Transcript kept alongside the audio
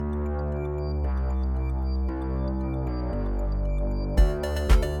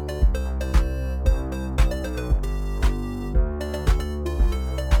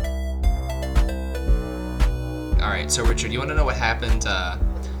So Richard, you want to know what happened?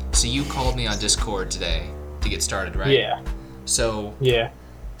 So you called me on Discord today to get started, right? Yeah, So yeah.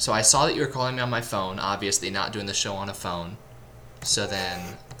 so I saw that you were calling me on my phone, obviously not doing the show on a phone. So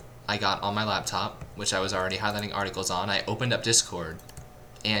then I got on my laptop, which I was already highlighting articles on. I opened up Discord,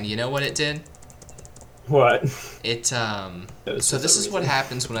 and you know what it did? What? Those So for this some is what reason.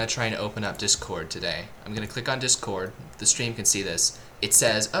 happens when I try and open up Discord today. I'm gonna click on Discord. The stream can see this. It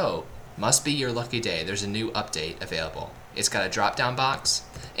says, "Oh, must be your lucky day. There's a new update available." It's got a drop-down box.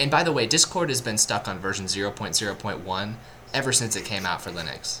 And by the way, Discord has been stuck on version 0.0.1 ever since it came out for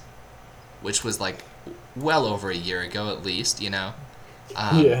Linux, which was like well over a year ago at least, you know.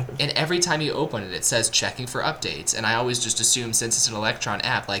 Yeah. And every time you open it, it says checking for updates. And I always just assume since it's an Electron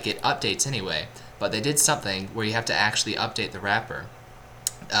app, like it updates anyway. But they did something where you have to actually update the wrapper.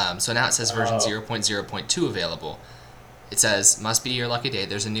 So now it says version Oh. 0.0.2 available. It says, must be your lucky day,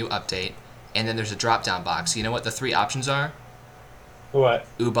 there's a new update. And then there's a drop down box. You know what the three options are? What?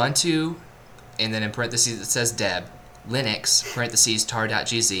 Ubuntu, and then in parentheses it says deb, Linux, parentheses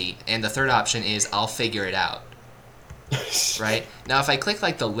tar.gz, and the third option is I'll figure it out. Right? Now, if I click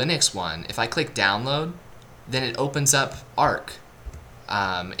like the Linux one, if I click download, then it opens up Arc.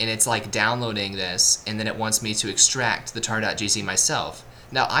 And it's like downloading this, and then it wants me to extract the tar.gz myself.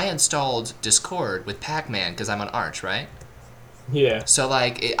 Now, I installed Discord with Pacman because I'm on Arch, right? Yeah. So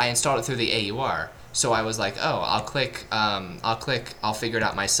like, I installed it through the AUR. So I was like, oh, I'll figure it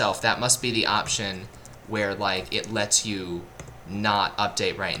out myself. That must be the option where like it lets you not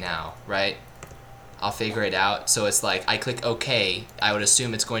update right now, right? I'll figure it out. So it's like I click OK. I would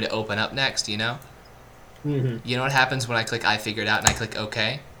assume it's going to open up next. You know. Hmm. You know what happens when I click I figured out and I click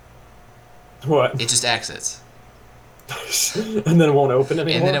OK? What? It just exits. And then it won't open And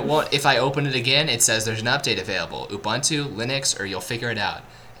then anymore? it won't. If I open it again, it says there's an update available. Ubuntu, Linux, or you'll figure it out.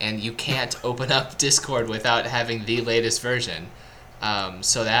 And you can't open up Discord without having the latest version.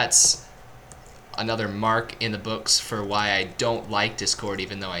 So that's another mark in the books for why I don't like Discord,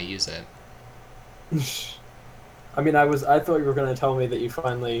 even though I use it. I mean, I thought you were going to tell me that you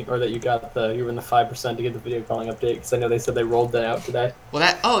finally, or that you were in the 5% to get the video calling update, because I know they said they rolled that out today. Well,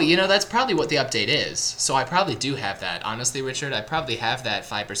 that's probably what the update is. So I probably do have that. Honestly, Richard, I probably have that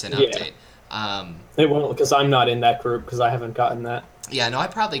 5% Yeah. update. Um, It won't, because I'm not in that group, because I haven't gotten that. yeah, no, I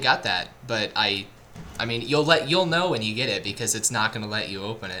probably got that, but I mean, you'll know when you get it because it's not going to let you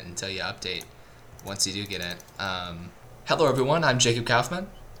open it until you update. Once you do get it. Hello, everyone. I'm Jacob Kaufman,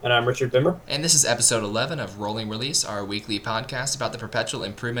 And I'm Richard Bimmer. and this is episode 11 of Rolling Release, our weekly podcast about the perpetual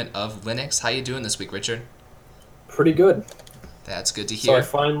improvement of Linux. How you doing this week, Richard? Pretty good. That's good to So hear. I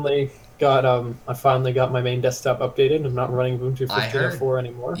finally got my main desktop updated. I'm not running Ubuntu I heard. 15.04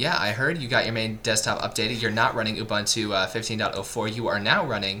 anymore. Yeah, I heard you got your main desktop updated. You're not running Ubuntu 15.04. You are now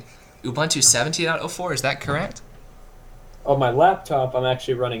running Ubuntu 17.04. Is that correct? On my laptop, I'm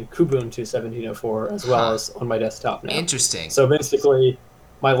actually running Kubuntu 17.04 as well Huh. as on my desktop now. Interesting. So basically,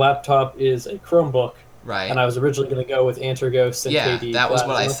 my laptop is a Chromebook, Right. and I was originally going to go with Antergos and Yeah, KDE that was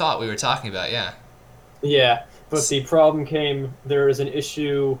what I Plasma. thought we were talking about. Yeah. Yeah, but the problem came, there is an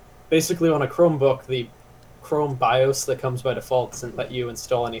issue, basically on a Chromebook, the Chrome BIOS that comes by default doesn't let you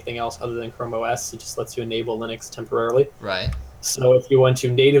install anything else other than Chrome OS. It just lets you enable Linux temporarily. Right. So if you want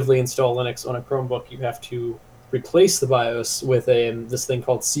to natively install Linux on a Chromebook, you have to replace the BIOS with this thing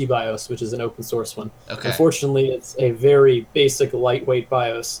called CBIOS, which is an open source one. Okay. Unfortunately, it's a very basic, lightweight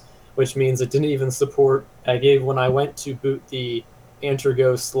BIOS, which means it didn't even support. When I went to boot the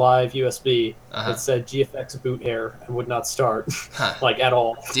Antergos Live USB, Uh-huh. it said GFX boot error and would not start, Huh. like at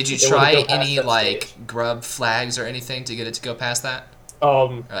all. Did you It wouldn't try go past any that like stage. grub flags or anything to get it to go past that?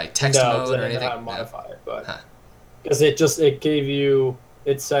 Or like text No, 'cause mode I or didn't know anything? how to No. modify it, but Huh. because it gave you.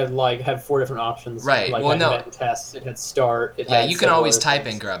 It said had 4 different options. Right, Like well, had no. event test, it had start. It Yeah, had you can several always other type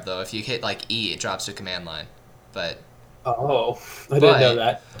in things. grub though. If you hit like E, it drops to command line. But Oh, I didn't know But-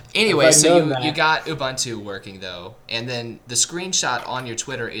 that. anyway, If I'd so known you that- got Ubuntu working though, and then the screenshot on your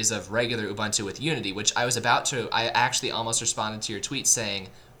Twitter is of regular Ubuntu with Unity, which I was about to. I actually almost responded to your tweet saying,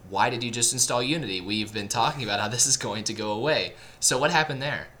 "Why did you just install Unity? We've been talking about how this is going to go away." So what happened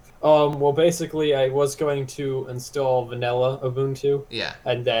there? Well, basically, I was going to install vanilla Ubuntu Yeah.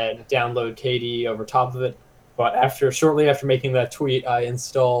 and then download KDE over top of it. But shortly after making that tweet, I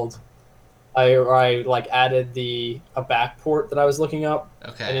added a back port that I was looking up,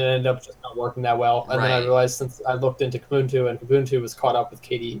 and it Okay. ended up just not working that well. And then I Right. realized since I looked into Kubuntu, and Kubuntu was caught up with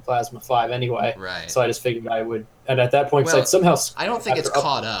KDE Plasma 5 anyway, Right. so I just figured I would. And at that point, 'cause Well, I'd somehow I don't think it's after up-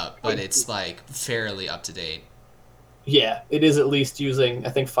 caught up, but it's like fairly up to date. Yeah, it is at least using I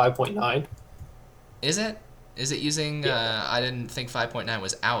think 5.9. Is it? Is it using? Yeah. I didn't think 5.9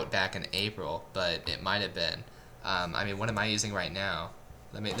 was out back in April, but it might have been. I mean, what am I using right now?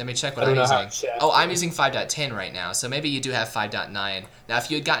 Let me check I what don't I'm know how using. chat. Oh, I'm using 5.10 right now, so maybe you do have 5.9. Now, if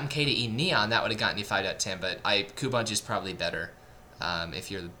you had gotten KDE Neon, that would have gotten you 5.10, but Kubuntu is probably better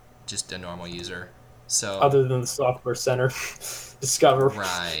if you're just a normal user. So, Other than the Software Center, Discover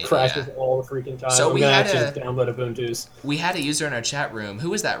right, crashes yeah. all the freaking time. So I'm we gonna had actually just a download Ubuntu's. we had a user in our chat room. Who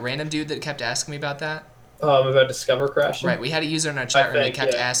was that random dude that kept asking me about that? About Discover crashing. Right, we had a user in our I chat room that think,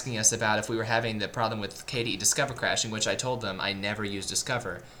 kept yeah. asking us about if we were having the problem with KDE Discover crashing, which I told them I never use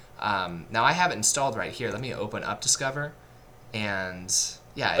Discover. Now I have it installed right here. Let me open up Discover, and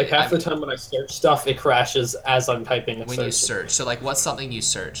Like yeah, half the time when I search stuff, it crashes as I'm typing a when you search. search. So like, what's something you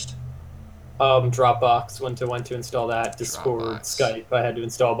searched? Dropbox, when to install that. Discord, Dropbox. Skype. I had to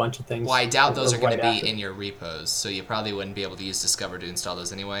install a bunch of Well, things I doubt those are going to right be after. in your repos, so you probably wouldn't be able to use Discover to install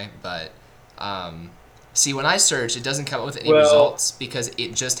those anyway. But see, when I search, it doesn't come up with any Well, results because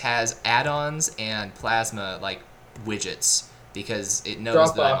it just has add-ons and Plasma like widgets because it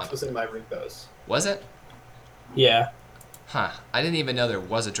knows that I'm on. Dropbox was in my repos. Was it? Yeah, Huh. I didn't even know there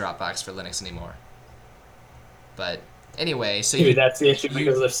was a Dropbox for Linux anymore. But anyway, so maybe you that's the issue you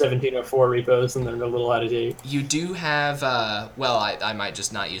because there's 1704 repos and they're a little out of date. you do have well, I might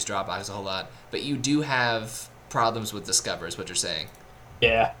just not use Dropbox a whole lot, but you do have problems with Discover, is what you're saying.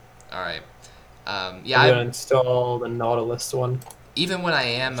 Yeah, All right. I'm gonna I install the Nautilus one. even when I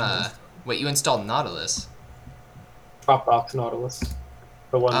am wait, you installed Nautilus. Dropbox Nautilus,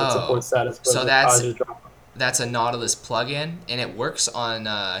 the one that Oh, supports that as so opposed to Azure's Dropbox. that's a Nautilus plugin, and it works on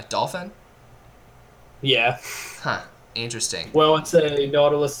Dolphin. Yeah. Huh. Interesting. Well, it's a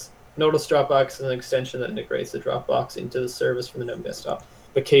Nautilus Dropbox is an extension that integrates the Dropbox into the service from the GNOME desktop.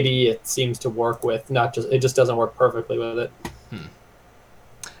 But KDE it seems to work with, not just it just doesn't work perfectly with it.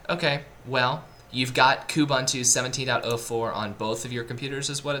 Okay. Well, you've got Kubuntu 17.04 on both of your computers,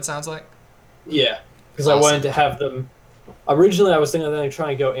 is what it sounds like. Yeah, because I Awesome. wanted to have them. Originally, I was thinking of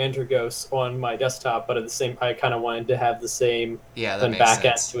trying to go Antergos on my desktop, but at the same, I kind of wanted to have the same Yeah, that then makes back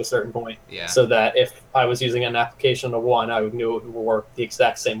end sense. to a certain point, Yeah. so that if I was using an application on one, I knew it would work the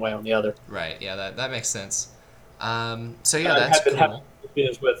exact same way on the other. Right. Yeah, that makes sense. So yeah, I that's had been having cool.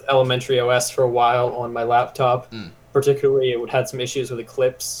 issues with Elementary OS for a while on my laptop. Mm. Particularly, it had some issues with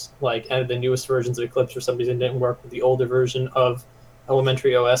Eclipse, like and the newest versions of Eclipse for some reason didn't work with the older version of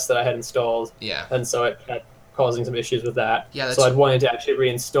Elementary OS that I had installed, Yeah. and so it had causing some issues with that. Yeah, So that's I'd wanted to actually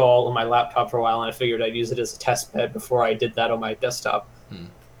reinstall on my laptop for a while, and I figured I'd use it as a test bed before I did that on my desktop.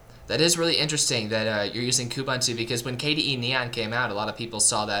 that is really interesting that you're using Kubuntu because when KDE Neon came out, a lot of people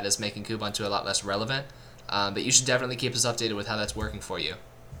saw that as making Kubuntu a lot less relevant. But you should definitely keep us updated with how that's working for you.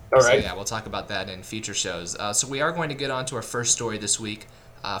 All So right. yeah, we'll talk about that in future shows. So we are going to get on to our first story this week.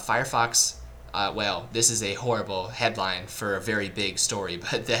 Firefox. Well, this is a horrible headline for a very big story,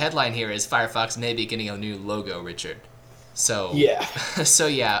 but the headline here is Firefox may be getting a new logo, Richard. So Yeah. so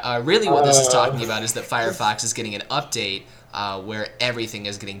yeah, really what this is talking Uh, about is that Firefox is getting an update where everything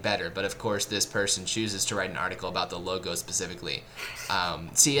is getting better. But of course, this person chooses to write an article about the logo specifically.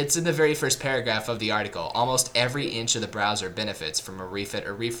 See, it's in the very first paragraph of the article. Almost every inch of the browser benefits from a refit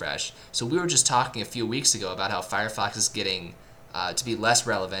or refresh. So we were just talking a few weeks ago about how Firefox is getting to be less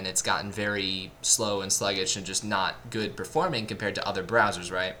relevant. It's gotten very slow and sluggish and just not good performing compared to other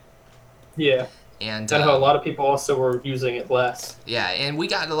browsers, right? Yeah. And And how a lot of people also were using it less. yeah, and we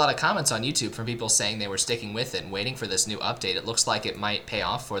got a lot of comments on YouTube from people saying they were sticking with it and waiting for this new update. It looks like it might pay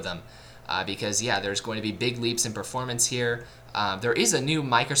off for them because, yeah, there's going to be big leaps in performance here. There is a new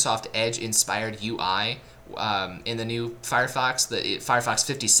Microsoft Edge inspired UI in the new Firefox, Firefox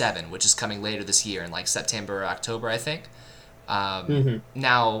 57, which is coming later this year in like September or October, I think.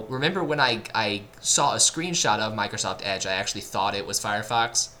 Now, remember when I saw a screenshot of Microsoft Edge, I actually thought it was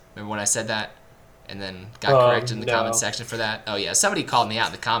Firefox. Remember when I said that? And then got corrected in the No. comments section for that. Oh yeah, somebody called me out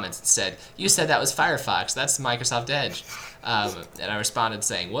in the comments and said, "You said that was Firefox. That's Microsoft Edge." And I responded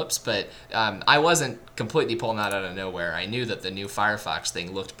saying, "Whoops," but I wasn't completely pulling that out of nowhere. I knew that the new Firefox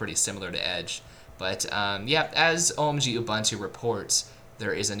thing looked pretty similar to Edge. But yeah, as OMG Ubuntu reports,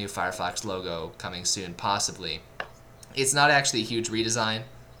 there is a new Firefox logo coming soon, possibly. It's not actually a huge redesign.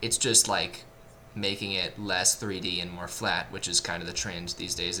 It's just like making it less 3D and more flat, which is kind of the trend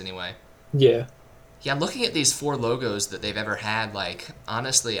these days anyway. Yeah. Yeah, looking at these 4 logos that they've ever had, like,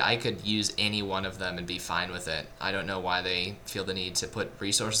 honestly, I could use any one of them and be fine with it. I don't know why they feel the need to put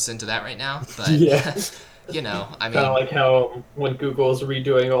resources into that right now, but, Yeah. you know, I Kind of mean, like how when Google's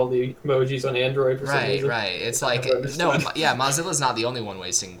redoing all the emojis on Android for some right, reason. right. It's I like, never no, understood. yeah, Mozilla's not the only one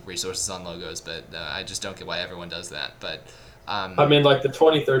wasting resources on logos, but I just don't get why everyone does that. But, I mean, like the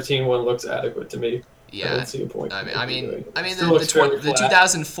 2013 one looks adequate to me. I Yeah. don't see a point. in I doing mean, it. I mean, Still looks fairly the flat.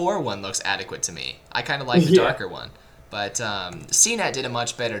 2004 one looks adequate to me. I kind of like the Yeah. darker one, but CNET did a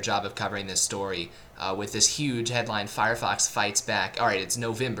much better job of covering this story with this huge headline: Firefox fights back. All right, it's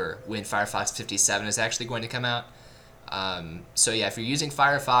November when Firefox 57 is actually going to come out. So yeah, if you're using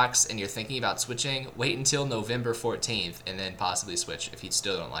Firefox and you're thinking about switching, wait until November 14th and then possibly switch if you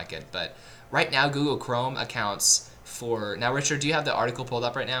still don't like it. But right now, Google Chrome accounts for. Now, Richard, do you have the article pulled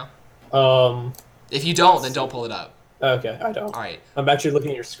up right now? Um. If you don't, then don't pull it up. Okay, I don't. All right. I'm actually looking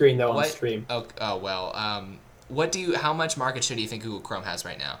at your screen though on What? stream. Oh well. What do you? How much market share do you think Google Chrome has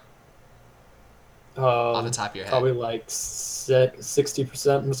right now, off the top of your head? Probably like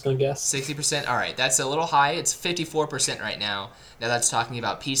 60%. I'm just gonna guess. 60%. All right, that's a little high. It's 54% right now. Now that's talking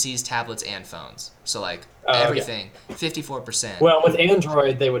about PCs, tablets, and phones. So like Okay. everything, 54%. Well, with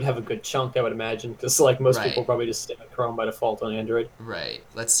Android, they would have a good chunk, I would imagine, because like most Right. people probably just stick with Chrome by default on Android. Right.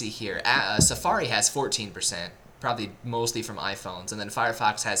 Let's see here. Safari has 14%, probably mostly from iPhones, and then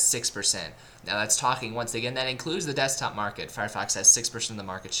Firefox has 6%. Now that's talking once again. That includes the desktop market. Firefox has 6% of the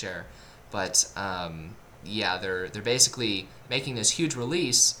market share, but yeah, they're basically making this huge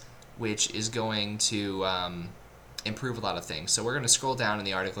release, which is going to improve a lot of things. So we're going to scroll down in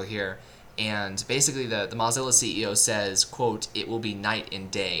the article here, and basically the Mozilla CEO says, quote, "It will be night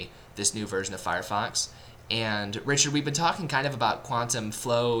and day, this new version of Firefox." And Richard, we've been talking kind of about Quantum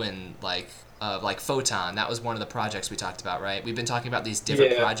Flow and like Photon. That was one of the projects we talked about, right? We've been talking about these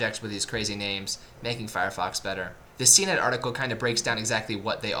different projects with these crazy names, making Firefox better. The CNET article kind of breaks down exactly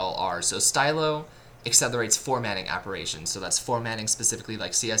what they all are. So Stylo accelerates formatting operations. So that's formatting specifically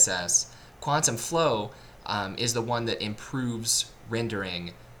like CSS. Quantum Flow is the one that improves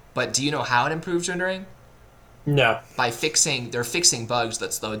rendering. But do you know how it improves rendering? No. They're fixing bugs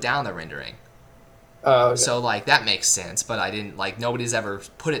that slow down the rendering. Okay. So like that makes sense, but I didn't nobody's ever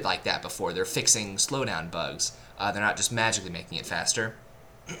put it like that before. They're fixing slowdown bugs. They're not just magically making it faster.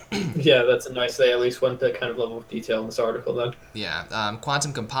 Yeah, that's a nice. They at least went that kind of level of detail in this article then. Yeah,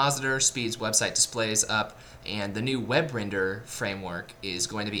 Quantum Compositor speeds website displays up, and the new web render framework is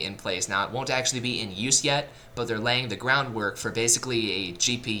going to be in place. Now, it won't actually be in use yet, but they're laying the groundwork for basically a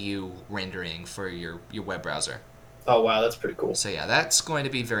GPU rendering for your web browser. Oh wow, that's pretty cool. So yeah, that's going to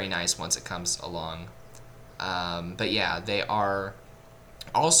be very nice once it comes along. But yeah, they are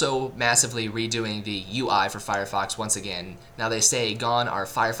also massively redoing the UI for Firefox once again. Now they say gone are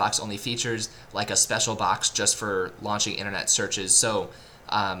Firefox only features like a special box just for launching internet searches. So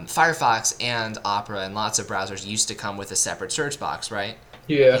Firefox and Opera and lots of browsers used to come with a separate search box, right?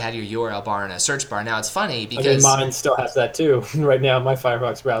 Yeah. You had your URL bar and a search bar. Now it's funny I because mean, mine still has that too. Right now, my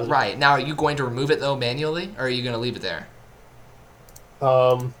Firefox browser. right now, are you going to remove it though manually, or are you going to leave it there?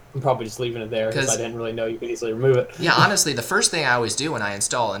 I'm probably just leaving it there because 'Cause- I didn't really know you could easily remove it. Yeah, honestly, the first thing I always do when I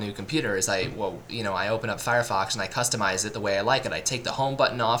install a new computer is I open up Firefox and I customize it the way I like it. I take the home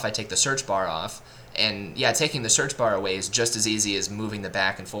button off, I take the search bar off, and yeah, taking the search bar away is just as easy as moving the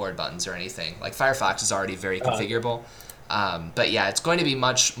back and forward buttons or anything. Like Firefox is already very configurable. But yeah, it's going to be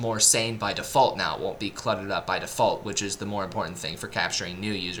much more sane by default now. It won't be cluttered up by default, which is the more important thing for capturing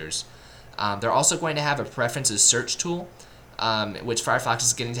new users. They're also going to have a preferences search tool, which Firefox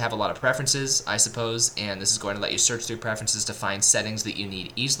is getting to have a lot of preferences, I suppose, and this is going to let you search through preferences to find settings that you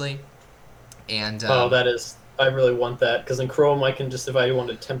need easily. And that is, I really want that because in Chrome I can just, if I want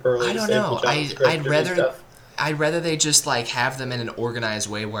to temporarily I don't disable know. JavaScript I'd or rather stuff. I'd rather they just like have them in an organized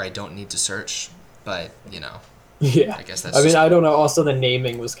way where I don't need to search. But Yeah. I guess that's. I mean, just, I don't know. Also, the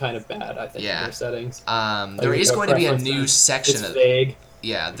naming was kind of bad, I think, Yeah. in their settings. there is going to be a new preferences. section It's of. vague.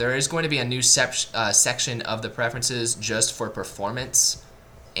 Yeah, there is going to be a new section of the preferences just for performance,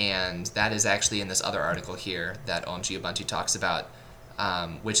 and that is actually in this other article here that OMG Ubuntu talks about,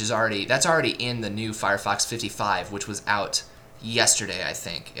 that's already in the new Firefox 55, which was out yesterday, I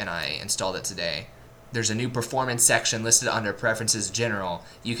think, and I installed it today. There's a new performance section listed under Preferences General.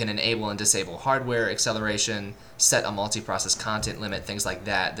 You can enable and disable hardware acceleration, set a multiprocess content limit, things like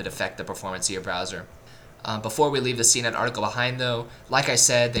that affect the performance of your browser. Before we leave the CNET article behind, though, like I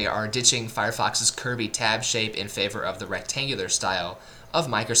said, they are ditching Firefox's curvy tab shape in favor of the rectangular style of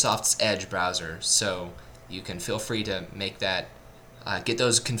Microsoft's Edge browser. So you can feel free to make that, get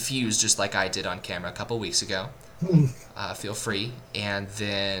those confused just like I did on camera a couple weeks ago. Feel free. And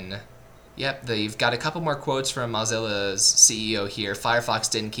then, yep, they've got a couple more quotes from Mozilla's CEO here.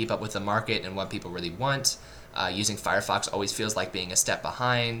 Firefox didn't keep up with the market and what people really want. Using Firefox always feels like being a step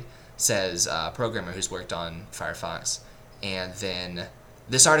behind, says a programmer who's worked on Firefox. And then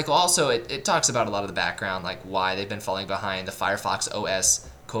this article also, it talks about a lot of the background, like why they've been falling behind, the Firefox OS,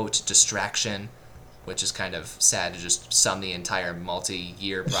 quote, distraction. which is kind of sad to just sum the entire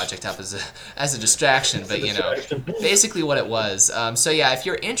multi-year project up as a distraction. But basically what it was. So yeah, if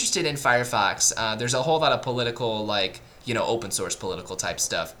you're interested in Firefox, there's a whole lot of political open source political type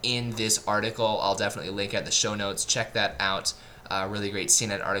stuff in this article. I'll definitely link at the show notes. Check that out. Really great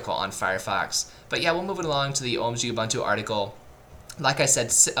CNET article on Firefox. But yeah, we'll move it along to the OMG Ubuntu article. Like I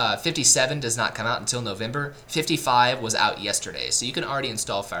said, 57 does not come out until November. 55 was out yesterday, so you can already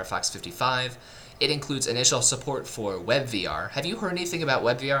install Firefox 55. It includes initial support for WebVR. Have you heard anything about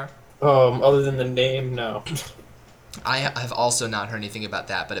WebVR? Other than the name, no. I have also not heard anything about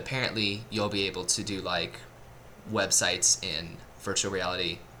that, but apparently you'll be able to do websites in virtual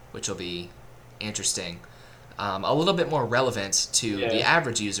reality, which will be interesting. A little bit more relevant to the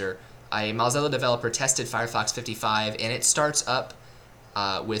average user. A Mozilla developer tested Firefox 55, and it starts up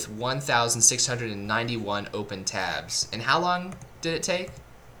with 1,691 open tabs. And how long did it take?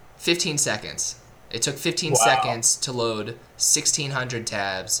 15 seconds. It took 15 seconds to load 1,600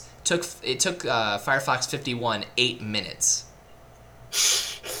 tabs. It took Firefox 51 8 minutes.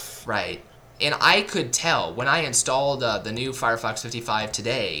 Right. And I could tell when I installed the new Firefox 55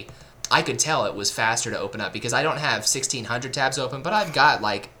 today, I could tell it was faster to open up because I don't have 1,600 tabs open, but I've got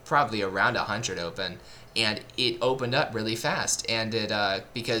probably around 100 open, and it opened up really fast. And it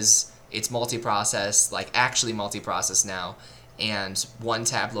because it's multi-process, actually multi-process now, and one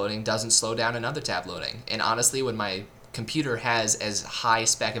tab loading doesn't slow down another tab loading. And honestly, when my computer has as high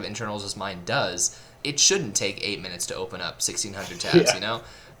spec of internals as mine does, it shouldn't take 8 minutes to open up 1,600 tabs,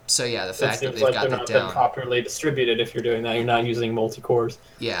 So yeah, the fact that they've got that down. Not properly distributed if you're doing that. You're not using multi-cores.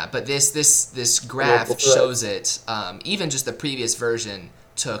 Yeah, but this graph shows it. Even just the previous version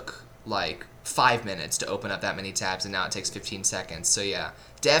took 5 minutes to open up that many tabs, and now it takes 15 seconds. So yeah,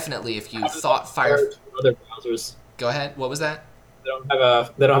 definitely if you thought other browsers. Go ahead. What was that? They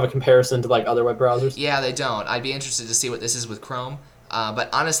don't have a comparison to other web browsers. Yeah, they don't. I'd be interested to see what this is with Chrome. But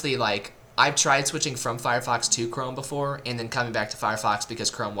honestly, I've tried switching from Firefox to Chrome before, and then coming back to Firefox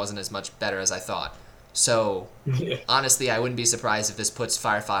because Chrome wasn't as much better as I thought. So honestly, I wouldn't be surprised if this puts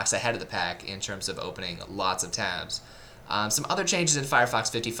Firefox ahead of the pack in terms of opening lots of tabs. Some other changes in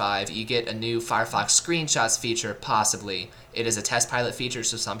Firefox 55. You get a new Firefox screenshots feature, possibly. It is a test pilot feature,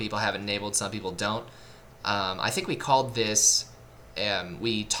 so some people have it enabled, some people don't. I think we called this.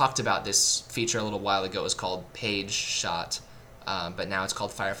 We talked about this feature a little while ago. It was called Page Shot, but now it's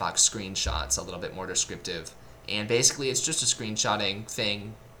called Firefox Screenshots, a little bit more descriptive. And basically, it's just a screenshotting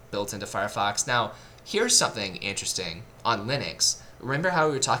thing built into Firefox. Now, here's something interesting on Linux. Remember how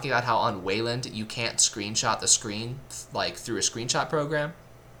we were talking about how on Wayland you can't screenshot the screen through a screenshot program?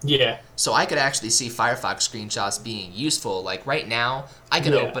 Yeah. So I could actually see Firefox screenshots being useful. Right now, I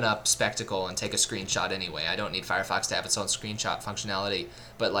can open up Spectacle and take a screenshot anyway. I don't need Firefox to have its own screenshot functionality.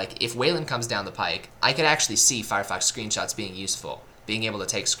 But if Wayland comes down the pike, I could actually see Firefox screenshots being useful. Being able to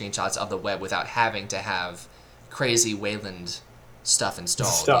take screenshots of the web without having to have crazy Wayland stuff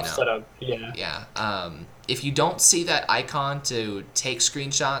installed. Set up, yeah. Yeah. If you don't see that icon to take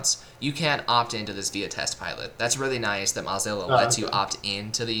screenshots, you can opt into this via test pilot. That's really nice that Mozilla lets you opt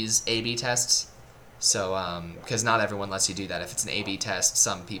into these A/B tests. So, because not everyone lets you do that. If it's an A/B test,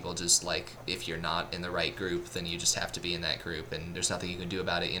 some people just if you're not in the right group, then you just have to be in that group, and there's nothing you can do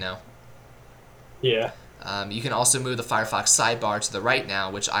about it, Yeah. You can also move the Firefox sidebar to the right now,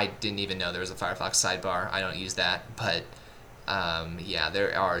 which I didn't even know there was a Firefox sidebar. I don't use that, but yeah,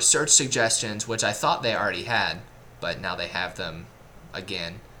 there are search suggestions, which I thought they already had, but now they have them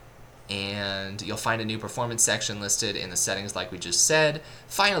again. And you'll find a new performance section listed in the settings like we just said.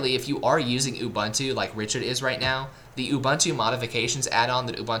 Finally, if you are using Ubuntu like Richard is right now, the Ubuntu modifications add-on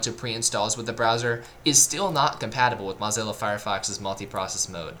that Ubuntu pre-installs with the browser is still not compatible with Mozilla Firefox's multi-process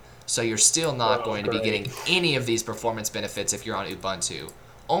mode. So you're still not going to be getting any of these performance benefits if you're on Ubuntu.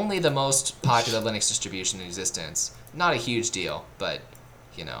 Only the most popular Linux distribution in existence. Not a huge deal, but,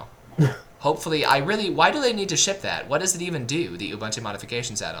 hopefully, why do they need to ship that? What does it even do, the Ubuntu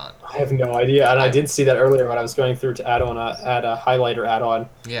modifications add-on? I have no idea, and I did see that earlier when I was going through to add a highlighter add-on.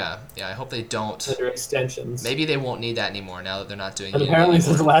 Yeah, I hope they don't. Under extensions. Maybe they won't need that anymore now that they're not doing it. And apparently, this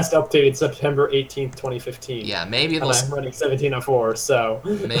is the last updated September 18th, 2015. Yeah, maybe they'll... And I'm running 1704, so...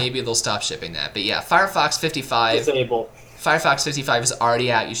 Maybe they'll stop shipping that. But yeah, Firefox 55... Disable. Firefox 55 is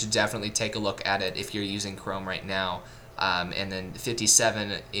already out. You should definitely take a look at it if you're using Chrome right now. And then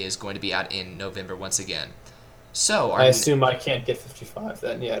 57 is going to be out in November once again. So I assume I can't get 55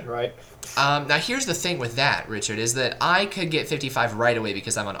 then yet, right? Now here's the thing with that, Richard, is that I could get 55 right away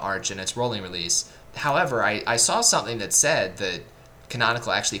because I'm on Arch and it's rolling release. However, I saw something that said that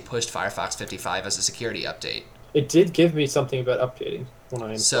Canonical actually pushed Firefox 55 as a security update. It did give me something about updating when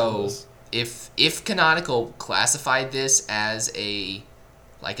I installed this. if Canonical classified this as a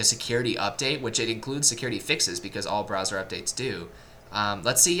security update, which it includes security fixes because all browser updates do.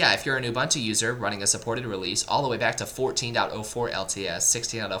 Let's see, if you're an Ubuntu user running a supported release all the way back to 14.04 LTS,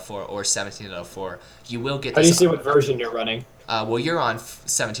 16.04, or 17.04, you will get this. How do you see what version you're running? Well, you're on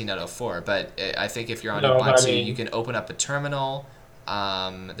 17.04, but I think if you're on No, but Ubuntu, I mean- you can open up a terminal.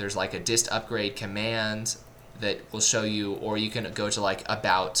 There's like a dist upgrade command that will show you, or you can go to like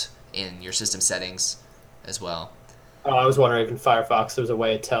About in your system settings as well. Oh, I was wondering if in Firefox there's a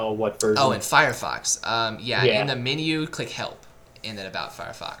way to tell what version. Oh, in Firefox. Yeah. In the menu, click Help, and then About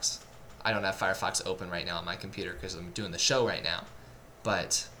Firefox. I don't have Firefox open right now on my computer because I'm doing the show right now.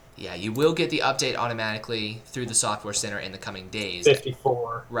 But, yeah, you will get the update automatically through the Software Center in the coming days.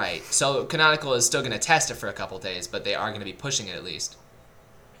 54. Right. So Canonical is still going to test it for a couple days, but they are going to be pushing it at least.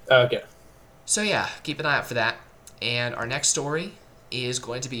 Okay. So, yeah, keep an eye out for that. And our next story is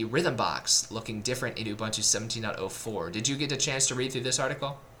going to be Rhythmbox looking different in Ubuntu 17.04. Did you get a chance to read through this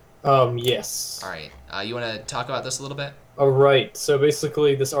article? Yes. All right. You want to talk about this a little bit? All right. So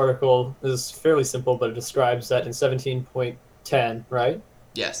basically, this article is fairly simple, but it describes that in 17.10, right?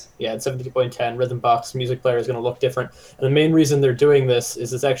 Yes. Yeah, in 17.10, Rhythmbox music player is going to look different. And the main reason they're doing this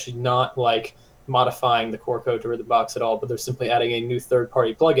is it's actually not like modifying the core code to Rhythmbox at all, but they're simply adding a new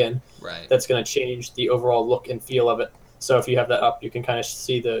third-party plugin Right. that's going to change the overall look and feel of it. So if you have that up, you can kind of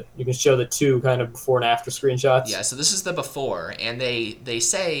you can show the two kind of before and after screenshots. Yeah, so this is the before, and they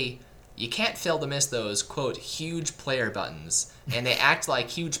say you can't fail to miss those, quote, huge player buttons. And they act like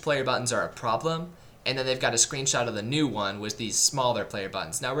huge player buttons are a problem, and then they've got a screenshot of the new one with these smaller player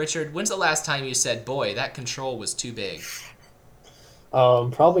buttons. Now, Richard, when's the last time you said, boy, that control was too big?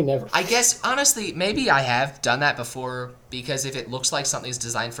 Probably never. I guess, honestly, maybe I have done that before, because if it looks like something's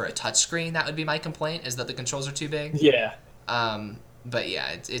designed for a touchscreen, that would be my complaint, is that the controls are too big. Yeah. But yeah,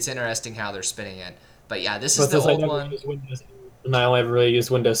 it's interesting how they're spinning it. But yeah, this But is the since I old never one. used Windows, and I only ever really used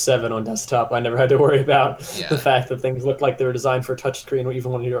Windows 7 on desktop, I never had to worry about Yeah. the fact that things look like they were designed for touchscreen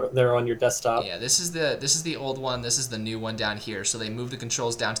even when they're on your desktop. Yeah, this is the old one. This is the new one down here. So they moved the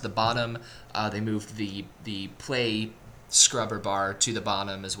controls down to the bottom. They moved the play scrubber bar to the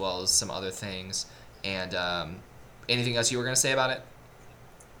bottom, as well as some other things. And anything else you were gonna say about it?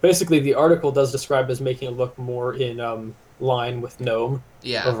 Basically, the article does describe it as making it look more in line with GNOME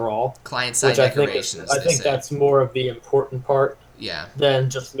Yeah, overall, client side which I think decorations. I they think say. that's more of the important part Yeah, than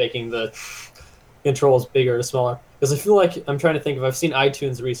just making the controls bigger or smaller. Because I feel like I'm trying to think if I've seen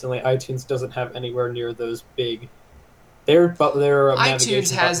iTunes recently. iTunes doesn't have anywhere near those big. Their navigation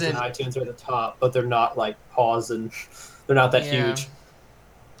buttons hasn't- in iTunes are at the top, but they're not like pause and they're not that Yeah. huge.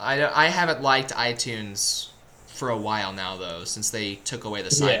 I haven't liked iTunes for a while now though, since they took away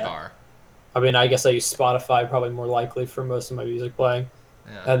the Yeah. sidebar. I mean, I guess I use Spotify probably more likely for most of my music playing,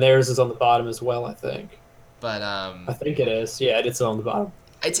 Yeah. and theirs is on the bottom as well. I think. But I think it is. Yeah, it's on the bottom.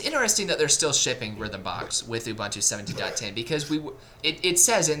 it's interesting that they're still shipping Rhythmbox with Ubuntu 17.10 because it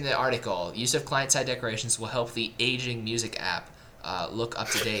says in the article, use of client-side decorations will help the aging music app look up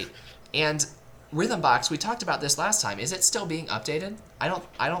to date. And Rhythmbox, we talked about this last time. Is it still being updated? I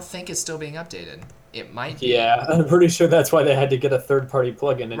don't think it's still being updated. It might be. Yeah, I'm pretty sure that's why they had to get a third-party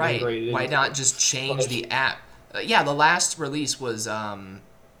plugin and Right. integrate it. Why not just change the app? Yeah, the last release was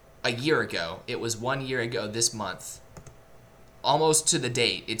a year ago. It was 1 year ago this month. Almost to the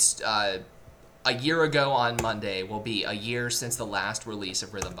date. It's a year ago on Monday will be a year since the last release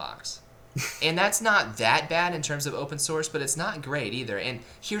of Rhythmbox. And that's not that bad in terms of open source, but it's not great either. And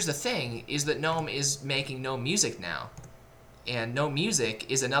here's the thing, is that GNOME is making GNOME Music now. And GNOME Music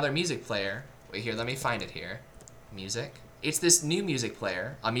is another music player. Wait, here, let me find it here. Music. It's this new music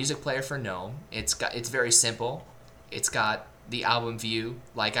player, a music player for GNOME. It's very simple. It's got the album view.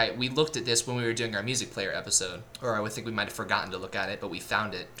 We looked at this when we were doing our music player episode, or I would think we might have forgotten to look at it, but we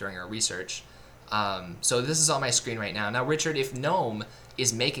found it during our research. So this is on my screen right now. Now, Richard, if GNOME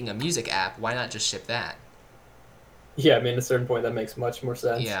is making a music app, why not just ship that? Yeah, I mean, at a certain point, that makes much more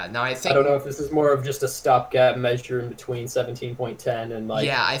sense. Yeah. Now I think. I don't know if this is more of just a stopgap measure in between 17.10 and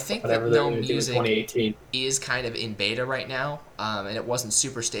Yeah, I think that whatever they're GNOME going to do in Music 2018. is kind of in beta right now, and it wasn't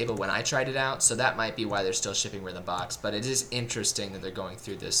super stable when I tried it out, so that might be why they're still shipping Rhythmbox. But it is interesting that they're going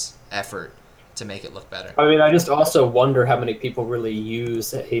through this effort to make it look better. I mean, I just also wonder how many people really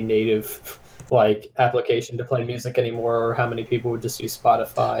use a native application to play music anymore, or how many people would just use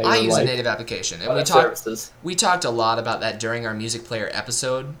Spotify. I or, use a native application, and other we talked. services. We talked a lot about that during our music player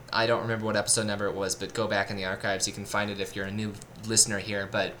episode. I don't remember what episode number it was, but go back in the archives. You can find it if you're a new listener here.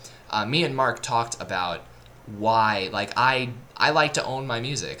 But me and Mark talked about why, I like to own my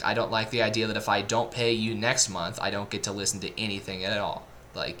music. I don't like the idea that if I don't pay you next month, I don't get to listen to anything at all.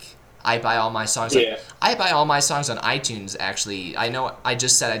 I buy all my songs. Yeah. I buy all my songs on iTunes. Actually, I know I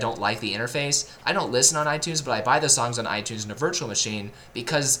just said I don't like the interface. I don't listen on iTunes, but I buy the songs on iTunes in a virtual machine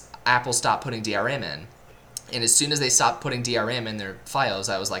because Apple stopped putting DRM in. And as soon as they stopped putting DRM in their files,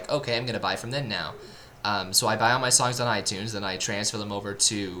 I was like, okay, I'm gonna buy from them now. So I buy all my songs on iTunes, then I transfer them over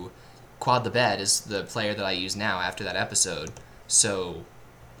to Quad the Bed, is the player that I use now after that episode. So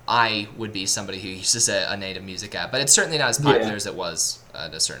I would be somebody who uses a native music app, but it's certainly not as popular as it was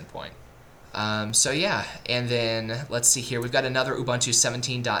at a certain point. So yeah, and then let's see here. We've got another Ubuntu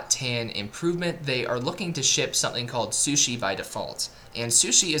 17.10 improvement. They are looking to ship something called Sushi by default. And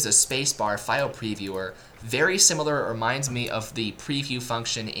Sushi is a spacebar file previewer, very similar, reminds me of the preview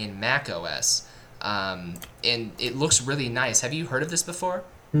function in Mac OS. And it looks really nice. Have you heard of this before?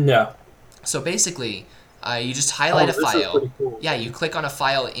 No. So basically, you just highlight a this is file. pretty cool. Yeah, you click on a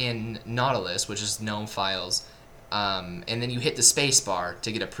file in Nautilus, which is GNOME files, and then you hit the space bar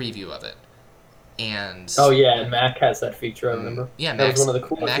to get a preview of it. And Oh yeah, and Mac has that feature. I remember. yeah, that was one of the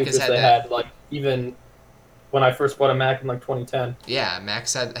coolest Mac has features had they that. had. Like even when I first bought a Mac in like 2010. Yeah,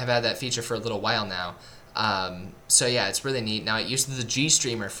 Macs have had that feature for a little while now. So yeah, it's really neat. Now it uses the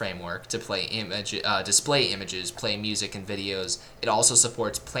GStreamer framework to play display images, play music and videos. It also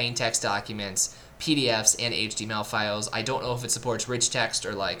supports plain text documents, PDFs, and HTML files. I don't know if it supports rich text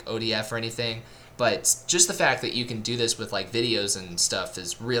or like ODF or anything, but just the fact that you can do this with like videos and stuff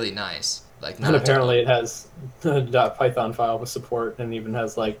is really nice. Like, And apparently it has a .python file with support and even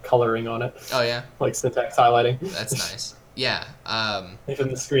has like coloring on it. Oh yeah, Like syntax highlighting. that's nice. Yeah. Even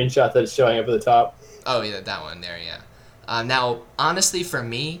the screenshot that's showing up at the top. Oh yeah, that one there. Yeah. Now, honestly, for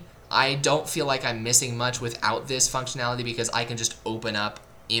me, I don't feel like I'm missing much without this functionality because I can just open up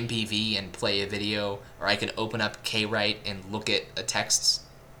MPV and play a video, or I can open up KWrite and look at a text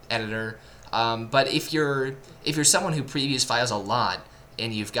editor. But if you're someone who previews files a lot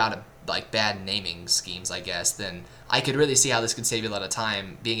and you've got like bad naming schemes, I guess, then I could really see how this could save you a lot of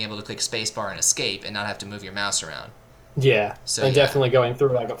time being able to click spacebar and escape and not have to move your mouse around. Yeah, So, and yeah. definitely going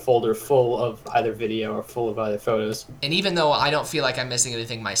through like a folder full of either video or full of either photos. And even though I don't feel like I'm missing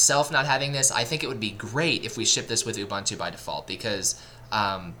anything myself not having this, I think it would be great if we ship this with Ubuntu by default because,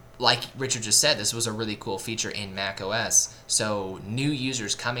 like Richard just said, this was a really cool feature in Mac OS. So new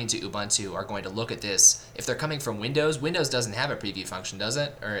users coming to Ubuntu are going to look at this. If they're coming from Windows, Windows doesn't have a preview function, does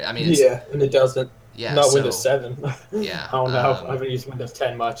it? Or I mean, it's, Yeah, and it doesn't. yeah, Not so, Windows 7. Yeah, I don't know. I haven't used Windows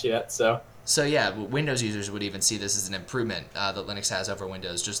 10 much yet, so. So yeah, Windows users would even see this as an improvement that Linux has over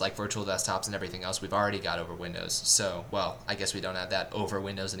Windows, just like virtual desktops and everything else we've already got over Windows. So, well, I guess we don't have that over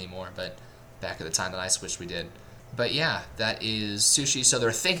Windows anymore, but back at the time that I switched, we did. But yeah, that is Sushi. So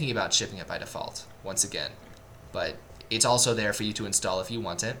they're thinking about shipping it by default, once again. But it's also there for you to install if you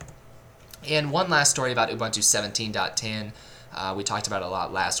want it. And one last story about Ubuntu 17.10. We talked about it a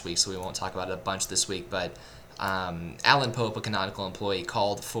lot last week, so we won't talk about it a bunch this week, but Alan Pope, a Canonical employee,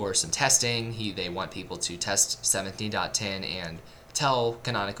 called for some testing. They want people to test 17.10 and tell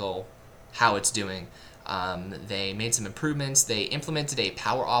Canonical how it's doing. They made some improvements. They implemented a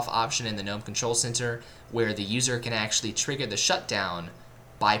power off option in the GNOME Control Center where the user can actually trigger the shutdown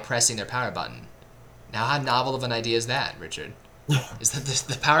by pressing their power button. Now, how novel of an idea is that, Richard? Is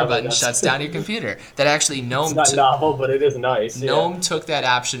that the power button shuts down your computer? That actually GNOME... It's not novel, but it is nice. GNOME took that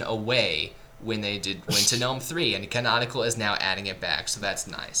option away when they went to GNOME 3, and Canonical is now adding it back, so that's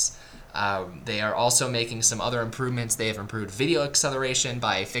nice. They are also making some other improvements. They have improved video acceleration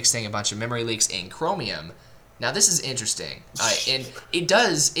by fixing a bunch of memory leaks in Chromium. Now this is interesting, and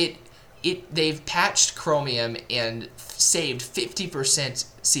they've patched Chromium and saved 50%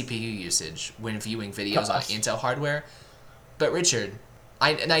 CPU usage when viewing videos on Intel hardware. But Richard,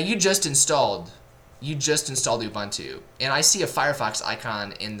 now you just installed Ubuntu, and I see a Firefox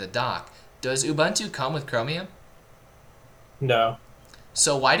icon in the dock. Does Ubuntu come with Chromium? No.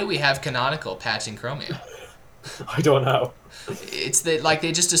 So why do we have Canonical patching Chromium? I don't know. It's that like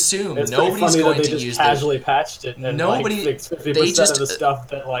they just assume It's nobody's funny going that they to just use casually patched it, and Nobody- like fixed 50% they just- of the stuff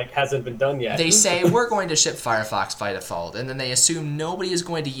that like hasn't been done yet. They say we're going to ship Firefox by default, and then they assume nobody is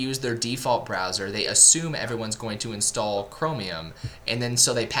going to use their default browser. They assume everyone's going to install Chromium, and then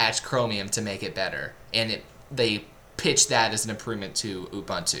so they patch Chromium to make it better, and they pitch that as an improvement to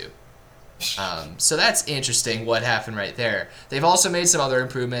Ubuntu. So that's interesting what happened right there. They've also made some other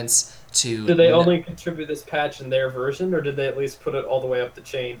improvements to... Did they only contribute this patch in their version, or did they at least put it all the way up the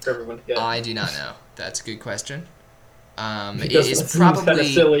chain for everyone to get? I do not know. That's a good question. It Because is it seems kind of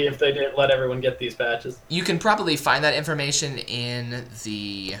probably... silly if they didn't let everyone get these patches. You can probably find that information in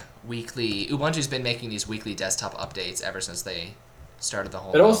the weekly... Ubuntu's been making these weekly desktop updates ever since they started the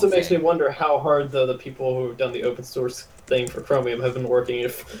whole It also makes thing. me wonder how hard the people who have done the open source thing for Chromium have been working.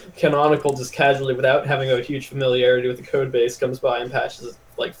 If Canonical just casually, without having a huge familiarity with the code base, comes by and patches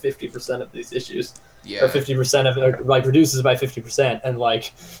like 50% of these issues, or Yeah. 50% of it, like reduces by 50%, and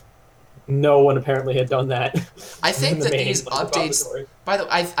like no one apparently had done that. I think in the that main, these like, updates. repository. By the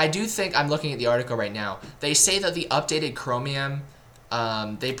way, I do think I'm looking at the article right now. They say that the updated Chromium,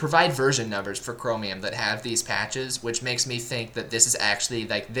 they provide version numbers for Chromium that have these patches, which makes me think that this is actually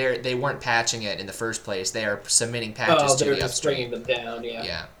like they weren't patching it in the first place. They are submitting patches Oh, to they're the just bringing upstream. them down. Yeah.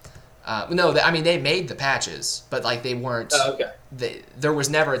 Yeah. No, I mean they made the patches, but like they weren't. Oh, okay. There was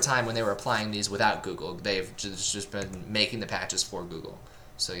never a time when they were applying these without Google. They've just been making the patches for Google.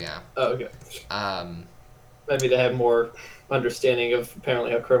 So yeah. Oh, okay. Um, Maybe they have more understanding of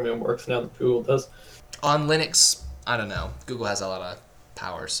apparently how Chromium works now that Google does. on Linux, I don't know. Google has a lot of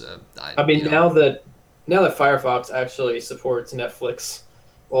power, so I mean, you know. now that Firefox actually supports Netflix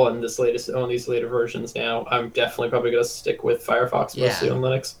on these later versions, now I'm definitely probably gonna stick with Firefox mostly Yeah. on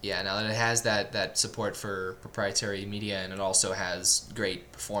Linux. Yeah, now that it has that support for proprietary media and it also has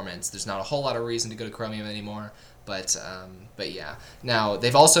great performance, there's not a whole lot of reason to go to Chromium anymore. But yeah. Now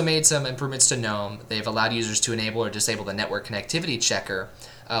they've also made some improvements to GNOME. They've allowed users to enable or disable the network connectivity checker,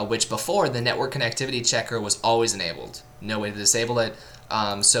 which before the network connectivity checker was always enabled. No way to disable it.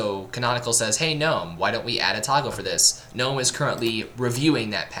 So Canonical says, "Hey GNOME, why don't we add a toggle for this?" GNOME is currently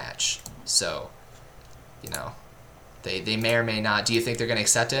reviewing that patch, so you know. They may or may not. Do you think they're going to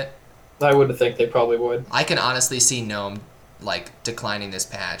accept it? I would think they probably would. I can honestly see GNOME like declining this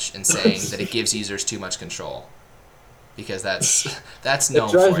patch and saying that it gives users too much control, because that's It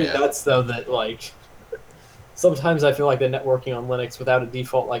GNOME drives for me you. nuts though that like sometimes I feel like the networking on Linux without a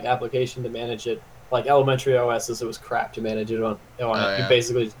default like application to manage it, like elementary OSs, it was crap to manage it on Oh, it. You yeah.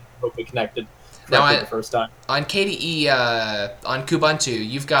 basically just hope it connected Now correctly the first time. On KDE, on Kubuntu,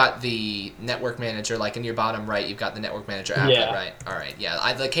 you've got the network manager, like in your bottom right, you've got the network manager applet, Yeah. right? All right,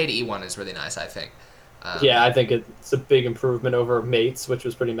 yeah. The KDE one is really nice, I think. Yeah, I think it's a big improvement over Mates, which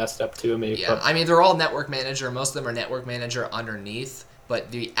was pretty messed up to me. Yeah, But I mean, they're all network manager. Most of them are network manager underneath,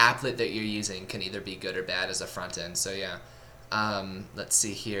 but the applet that you're using can either be good or bad as a front end. So yeah. Let's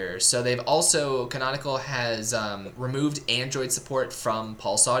see here. So they've also, Canonical has removed Android support from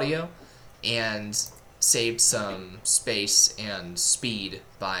Pulse Audio and saved some space and speed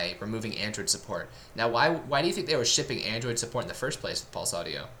by removing Android support. Now, why do you think they were shipping Android support in the first place with Pulse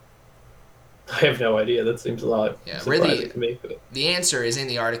Audio? I have no idea. That seems a lot Yeah, surprising really- to me. But The answer is in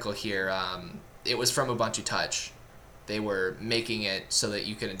the article here. It was from Ubuntu Touch. They were making it so that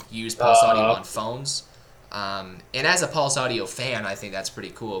you could use Pulse Audio on phones. And as a Pulse Audio fan, I think that's pretty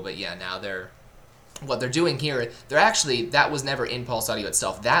cool. But yeah, now what they're doing here, that was never in Pulse Audio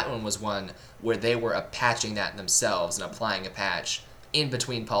itself. That one was one where they were patching that themselves and applying a patch in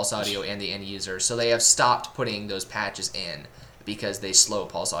between Pulse Audio and the end user. So they have stopped putting those patches in because they slow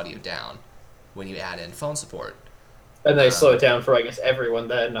Pulse Audio down when you add in phone support. and they slow it down for I guess everyone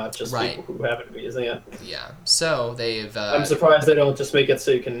then, not just Right. people who happen to be using it. Yeah. So they've. I'm surprised they don't just make it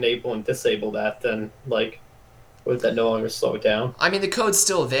so you can enable and disable that. Then like, would that no longer slow it down? I mean, the code's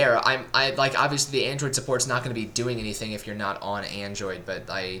still there. I like obviously the Android support's not going to be doing anything if you're not on Android, but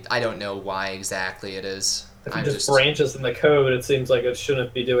I don't know why exactly it is. If I'm it just branches in the code, it seems like it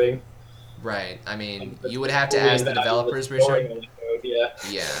shouldn't be doing. right. I mean, you would have to ask the Invaluable developers, storing Richard. on the code, yeah.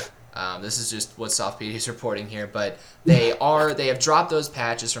 Yeah. This is just what SoftPedia is reporting here, but they have dropped those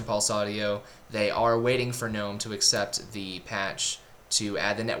patches from Pulse Audio. They are waiting for GNOME to accept the patch to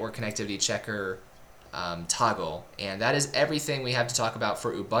add the network connectivity checker toggle, and that is everything we have to talk about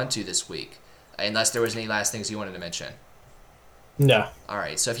for Ubuntu this week. Unless there was any last things you wanted to mention. No. All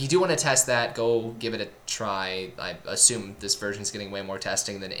right, so if you do want to test that, go give it a try. I assume this version is getting way more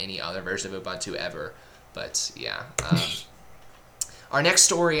testing than any other version of Ubuntu ever, but yeah. Our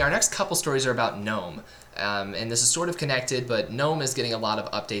next couple stories are about GNOME, and this is sort of connected, but GNOME is getting a lot of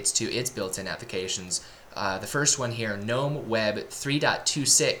updates to its built-in applications. The first one here, GNOME Web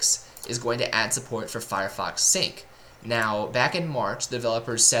 3.26, is going to add support for Firefox Sync. Now, back in March, the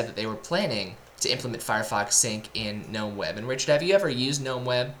developers said that they were planning to implement Firefox Sync in GNOME Web. And Richard, have you ever used GNOME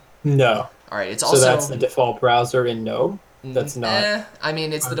Web? No. All right, it's So also that's the default browser in GNOME? That's not. I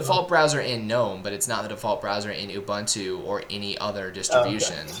mean, it's the default browser in GNOME, but it's not the default browser in Ubuntu or any other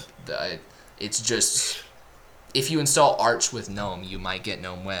distribution. It's just if you install Arch with GNOME, you might get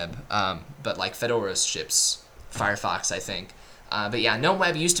GNOME Web. But like Fedora ships Firefox, I think. But yeah, GNOME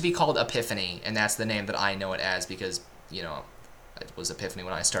Web used to be called Epiphany, and that's the name that I know it as because it was Epiphany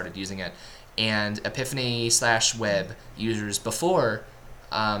when I started using it. And Epiphany/Web users before,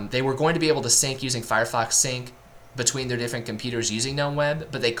 they were going to be able to sync using Firefox Sync between their different computers using GNOME Web,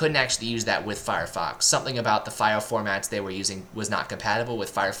 but they couldn't actually use that with Firefox. Something about the file formats they were using was not compatible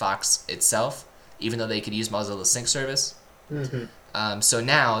with Firefox itself, even though they could use Mozilla Sync service. So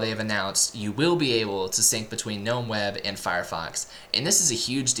now they have announced you will be able to sync between GNOME Web and Firefox. And this is a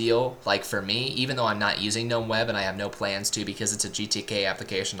huge deal, like for me, even though I'm not using GNOME Web and I have no plans to because it's a GTK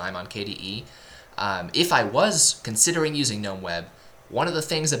application, I'm on KDE. If I was considering using GNOME Web, one of the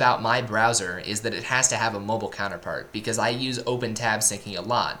things about my browser is that it has to have a mobile counterpart because I use open tab syncing a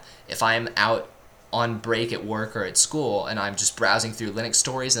lot. If I'm out on break at work or at school and I'm just browsing through Linux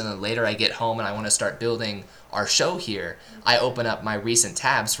stories and then later I get home and I want to start building our show here, I open up my recent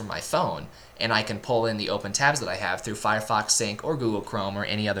tabs from my phone and I can pull in the open tabs that I have through Firefox Sync or Google Chrome or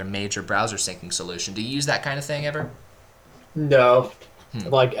any other major browser syncing solution. Do you use that kind of thing ever? No.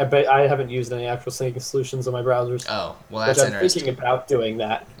 Like, I haven't used any actual syncing solutions on my browsers. Oh, well, that's I'm interesting. thinking about doing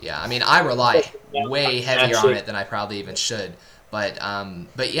that. Yeah, I mean, I rely way heavier on it than I probably even should. But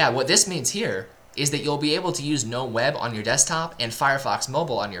yeah, what this means here is that you'll be able to use GNOME Web on your desktop and Firefox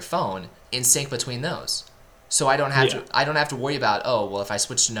Mobile on your phone in sync between those. So I don't have to worry about, oh, well, if I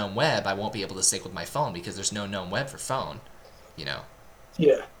switch to GNOME Web, I won't be able to sync with my phone because there's no GNOME Web for phone, you know.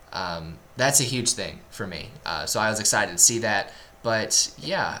 Yeah. That's a huge thing for me. So I was excited to see that. But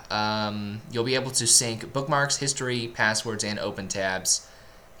yeah, you'll be able to sync bookmarks, history, passwords, and open tabs.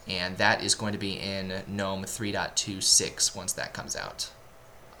 And that is going to be in GNOME 3.26 once that comes out.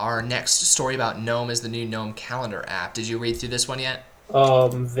 Our next story about GNOME is the new GNOME Calendar app. Did you read through this one yet?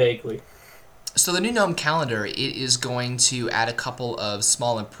 Vaguely. So the new GNOME Calendar, it is going to add a couple of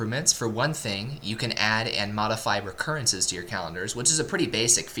small improvements. For one thing, you can add and modify recurrences to your calendars, which is a pretty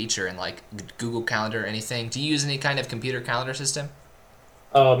basic feature in like Google Calendar or anything. Do you use any kind of computer calendar system?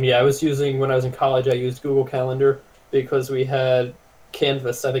 Yeah, I was using, when I was in college, I used Google Calendar because we had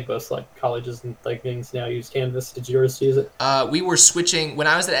Canvas. I think most like colleges and like things now use Canvas. Did yours use it? We were switching, when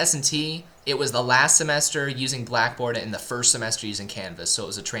I was at S&T, it was the last semester using Blackboard and the first semester using Canvas, so it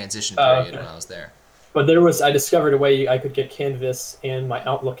was a transition period when I was there. But I discovered a way I could get Canvas and my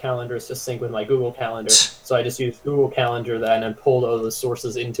Outlook calendars to sync with my Google Calendar. So I just used Google Calendar then and pulled all the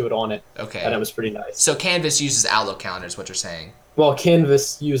sources into it on it. Okay. And it was pretty nice. So Canvas uses Outlook calendar is what you're saying? Well,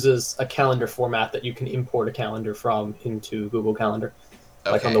 Canvas uses a calendar format that you can import a calendar from into Google Calendar,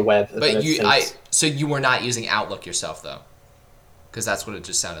 like on the web. But so you were not using Outlook yourself, though? Because that's what it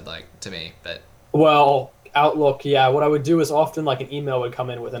just sounded like to me. But well, Outlook, yeah. What I would do is often like an email would come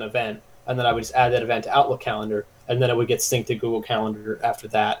in with an event, and then I would just add that event to Outlook Calendar, and then it would get synced to Google Calendar after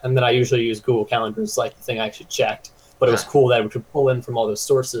that. And then I usually use Google Calendar as like the thing I actually checked. But it was cool that it would pull in from all those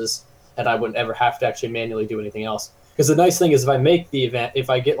sources, and I wouldn't ever have to actually manually do anything else. Because the nice thing is, if I make the event, if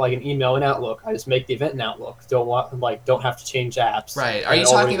I get like an email in Outlook, I just make the event in Outlook. Don't have to change apps. Right. Are you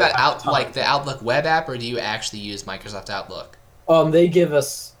talking about like the Outlook web app, or do you actually use Microsoft Outlook? They give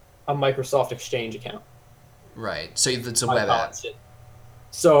us a Microsoft Exchange account. Right. So it's a web app.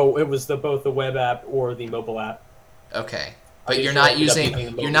 So it was both the web app or the mobile app. Okay. But you're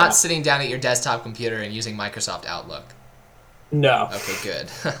not sitting down at your desktop computer and using Microsoft Outlook. No. Okay, good.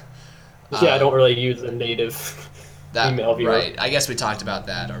 Yeah, I don't really use a native email viewer. Right. I guess we talked about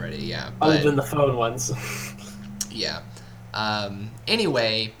that already, yeah. Other than the phone ones. Yeah.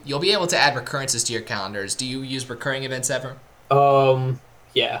 Anyway, you'll be able to add recurrences to your calendars. Do you use recurring events ever?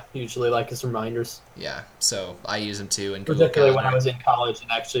 Yeah, usually like as reminders. Yeah, so I use them too in Google Particularly Calendar. when I was in college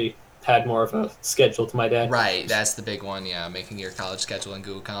and actually had more of a schedule to my day. Right, that's the big one, yeah. Making your college schedule in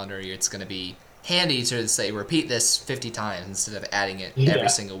Google Calendar, it's going to be handy to say repeat this 50 times instead of adding it every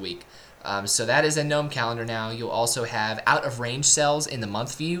single week. So that is in GNOME Calendar now. You'll also have out-of-range cells in the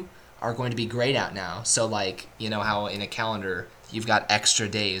month view are going to be grayed out now. So like, you know how in a calendar you've got extra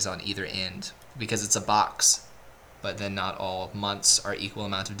days on either end because it's a box, but then not all months are equal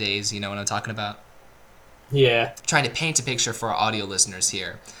amount of days. You know what I'm talking about? Yeah. Trying to paint a picture for our audio listeners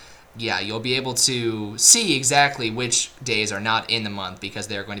here. Yeah, you'll be able to see exactly which days are not in the month because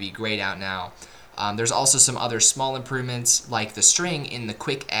they're going to be grayed out now. There's also some other small improvements like the string in the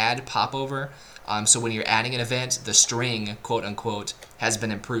quick add popover. So when you're adding an event, the string, quote unquote, has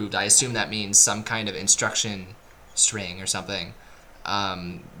been improved. I assume that means some kind of instruction string or something.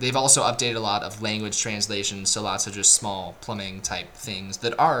 They've also updated a lot of language translations, so lots of just small plumbing type things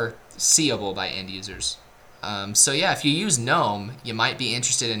that are seeable by end users. So yeah, if you use GNOME, you might be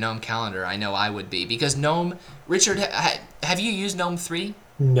interested in GNOME Calendar. I know I would be because GNOME. Richard, have you used GNOME 3?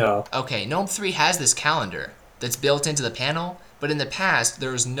 No. Okay, GNOME 3 has this calendar that's built into the panel, but in the past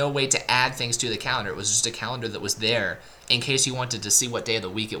there was no way to add things to the calendar. It was just a calendar that was there in case you wanted to see what day of the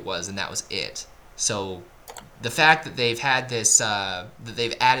week it was, and that was it. So the fact that they've had this, that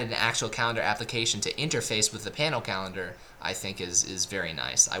they've added an actual calendar application to interface with the panel calendar, I think is very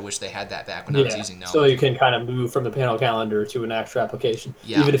nice. I wish they had that back when I was Yeah, using so GNOME. you can kind of move from the panel calendar to an actual application,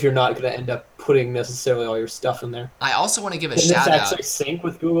 Yeah. even if you're not going to end up putting necessarily all your stuff in there. I also want to give a Can this shout actually out. sync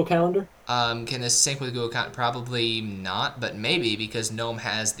with Google Calendar? Can this sync with Google Account? Probably not, but maybe because GNOME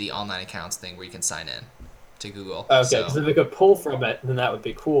has the online accounts thing where you can sign in to Google. Okay, because So if it could pull from it, then that would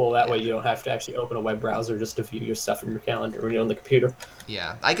be cool. That yeah. way you don't have to actually open a web browser just to view your stuff in your calendar when you're on the computer.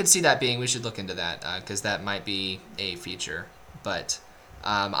 Yeah, I could see that being. We should look into that because that might be a feature. But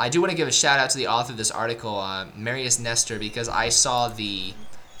I do want to give a shout out to the author of this article, Marius Nestor, because I saw the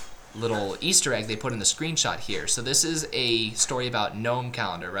little Easter egg they put in the screenshot here. So this is a story about GNOME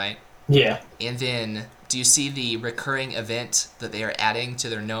Calendar, right? Yeah. And then, do you see the recurring event that they are adding to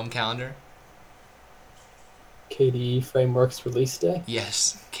their GNOME Calendar? KDE Frameworks release day?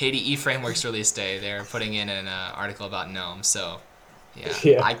 Yes, KDE Frameworks release day. They're putting in an article about GNOME. So, yeah,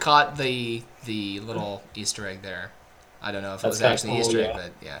 Yeah. I caught the little Easter egg there. I don't know if it That's was kinda actually an cool, Easter egg, yeah.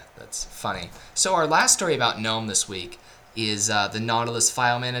 but yeah, that's funny. So our last story about GNOME this week is the Nautilus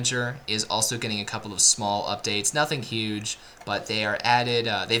File Manager is also getting a couple of small updates. Nothing huge, but they are added.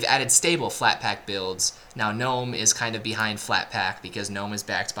 They've added stable Flatpak builds. Now GNOME is kind of behind Flatpak because GNOME is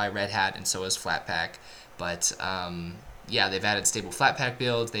backed by Red Hat, and so is Flatpak. But yeah, they've added stable Flatpak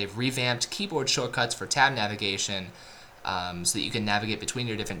builds. They've revamped keyboard shortcuts for tab navigation so that you can navigate between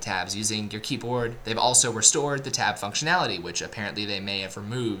your different tabs using your keyboard. They've also restored the tab functionality, which apparently they may have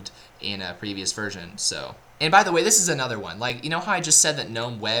removed in a previous version. So, and by the way, this is another one. Like, you know how I just said that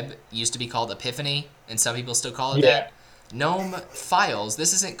GNOME Web used to be called Epiphany, and some people still call it Yeah. that? GNOME Files,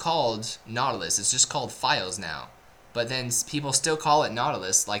 this isn't called Nautilus, it's just called Files now. But then people still call it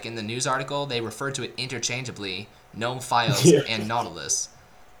Nautilus. Like in the news article, they refer to it interchangeably, GNOME Files Yeah. and Nautilus.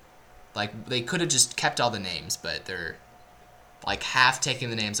 Like, they could have just kept all the names, but they're like half taking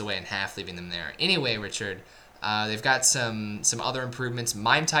the names away and half leaving them there. Anyway, Richard, they've got some other improvements.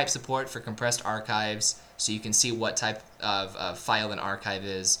 MIME type support for compressed archives, so you can see what type of file an archive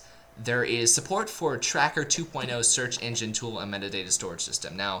is. There is support for Tracker 2.0 search engine tool and metadata storage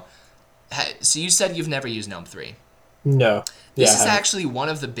system. Now, so you said you've never used GNOME 3. No. This Yeah, is I haven't. actually one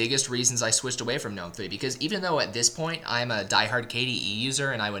of the biggest reasons I switched away from GNOME 3, because even though at this point I'm a diehard KDE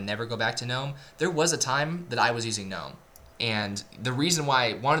user and I would never go back to GNOME, there was a time that I was using GNOME. And the reason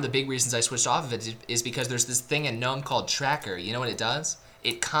why, one of the big reasons I switched off of it is because there's this thing in GNOME called Tracker. You know what it does?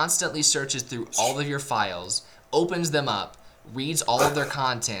 It constantly searches through all of your files, opens them up, reads all of their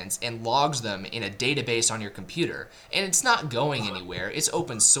contents, and logs them in a database on your computer. And it's not going anywhere. It's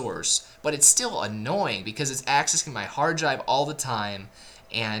open source, but it's still annoying because it's accessing my hard drive all the time.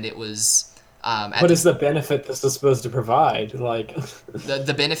 And it was What is the benefit this is supposed to provide? Like,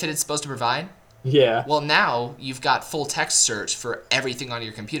 the benefit it's supposed to provide. yeah. Well, now you've got full text search for everything on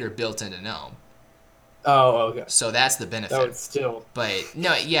your computer built into GNOME. Oh, okay. So that's the benefit. That would still. But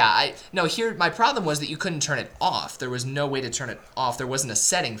no, yeah, here my problem was that you couldn't turn it off. There was no way to turn it off. There wasn't a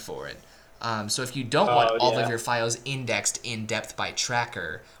setting for it. So if you don't want all yeah. of your files indexed in depth by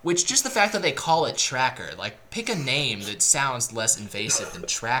Tracker, which just the fact that they call it Tracker, like pick a name that sounds less invasive than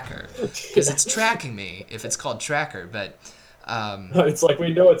Tracker, because it's tracking me if it's called Tracker. But It's like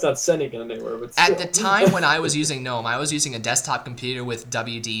we know it's not sending it anywhere, but at still. the time when I was using GNOME, I was using a desktop computer with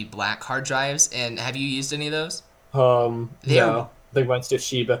WD Black hard drives. And have you used any of those? They No. are- They went to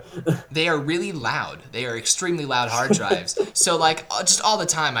Toshiba. They are really loud. They are extremely loud hard drives. So like just all the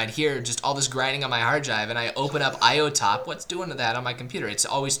time I'd hear just all this grinding on my hard drive, and I open up IOTop. What's doing to that on my computer? It's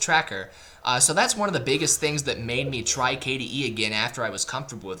always Tracker. So that's one of the biggest things that made me try KDE again after I was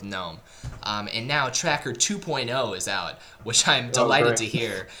comfortable with GNOME. And now Tracker 2.0 is out, which I'm delighted great. to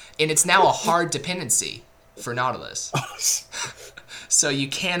hear. And it's now a hard dependency for Nautilus. So you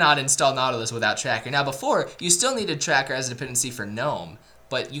cannot install Nautilus without Tracker. Now before, you still needed Tracker as a dependency for GNOME,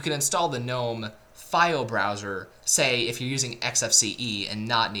 but you can install the GNOME file browser, say if you're using XFCE and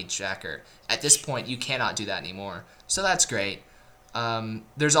not need Tracker. At this point, you cannot do that anymore. So that's great.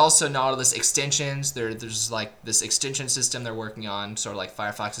 There's also Nautilus extensions. There's like this extension system they're working on, sort of like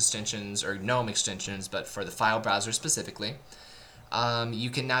Firefox extensions or GNOME extensions, but for the file browser specifically. You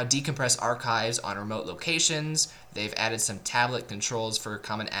can now decompress archives on remote locations. They've added some tablet controls for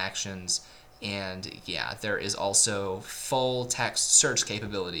common actions. And yeah, there is also full text search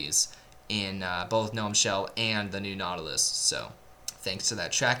capabilities in both GNOME Shell and the new Nautilus. So thanks to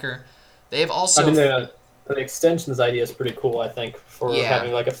that Tracker. They have also... I mean, the extensions idea is pretty cool, I think, for Yeah.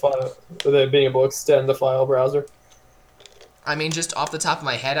 having like a file, for being able to extend the file browser. I mean, just off the top of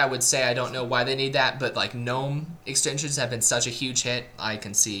my head, I would say I don't know why they need that, but like GNOME extensions have been such a huge hit, I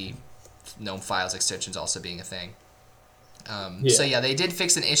can see with GNOME Files extensions also being a thing. Yeah. So yeah, they did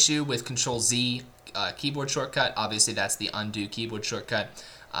fix an issue with Control-Z keyboard shortcut. Obviously, that's the undo keyboard shortcut.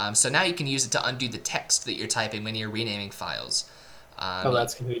 So now you can use it to undo the text that you're typing when you're renaming files. Oh,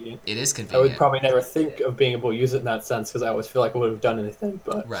 that's convenient. It is I would convenient. probably never think of being able to use it in that sense because I always feel like I would have done anything.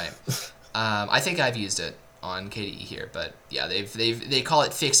 But Right. I think I've used it on KDE here, but yeah, they call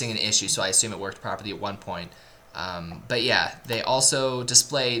it fixing an issue, so I assume it worked properly at one point. But yeah, they also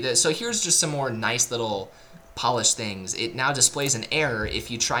display so here's just some more nice little polished things. It now displays an error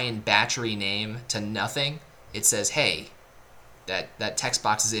if you try and batch rename to nothing. It says, hey, that text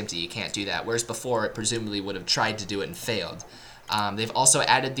box is empty, you can't do that. Whereas before, it presumably would have tried to do it and failed. They've also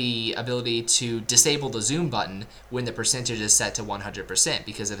added the ability to disable the zoom button when the percentage is set to 100%,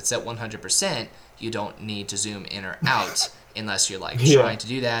 because if it's at 100%, you don't need to zoom in or out unless you're like trying to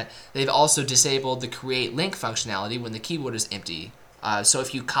do that. They've also disabled the create link functionality when the keyboard is empty. So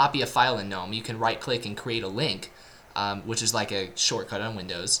if you copy a file in GNOME, you can right-click and create a link, which is like a shortcut on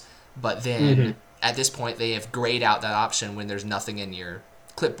Windows. But then at this point, they have grayed out that option when there's nothing in your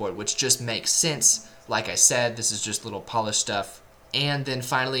clipboard, which just makes sense. Like I said, this is just little polished stuff. And then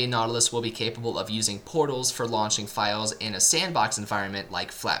finally, Nautilus will be capable of using portals for launching files in a sandbox environment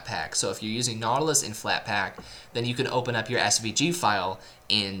like Flatpak. So if you're using Nautilus in Flatpak, then you can open up your SVG file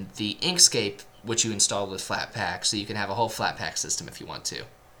in the Inkscape, which you installed with Flatpak, so you can have a whole Flatpak system if you want to.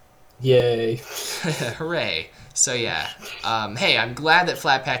 Yay. Hooray. So yeah, hey, I'm glad that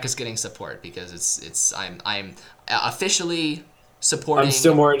Flatpak is getting support because I'm officially supporting. I'm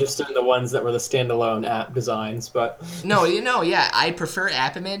still more interested in the ones that were the standalone app designs, but No, yeah, I prefer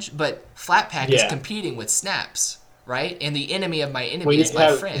AppImage, but Flatpak is competing with Snaps, right? And the enemy of my enemy is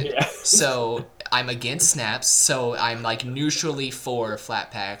my friend. Yeah. So I'm against Snaps, so I'm like neutrally for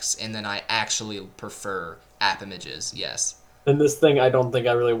Flatpaks, and then I actually prefer AppImages. Yes. And this thing, I don't think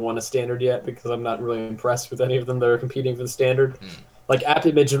I really want a standard yet because I'm not really impressed with any of them that are competing for the standard. Like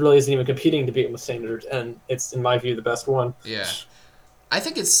AppImage really isn't even competing to beat with standard, and it's in my view the best one. Yeah. I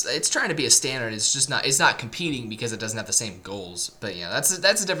think it's trying to be a standard. It's not competing because it doesn't have the same goals. But yeah, that's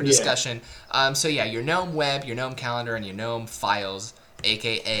a different discussion. So yeah, your GNOME Web, your GNOME Calendar, and your GNOME Files,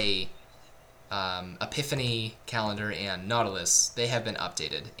 aka Epiphany Calendar and Nautilus, they have been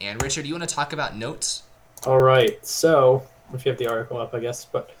updated. And Richard, you want to talk about Notes? All right. So if you have the article up, I guess,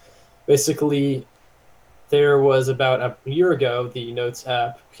 but basically, there was about a year ago the Notes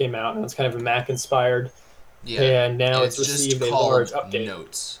app came out, and it's kind of a Mac-inspired. Yeah, and now it's received a large update.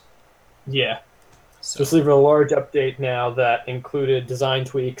 Notes. Yeah. So it's received a large update now that included design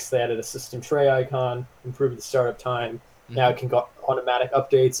tweaks. They added a system tray icon, improved the startup time. Now it can go automatic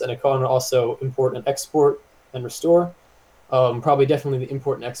updates, and it can also import and export and restore. Probably definitely the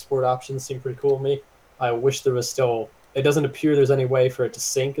import and export options seem pretty cool to me. I wish there was still... It doesn't appear there's any way for it to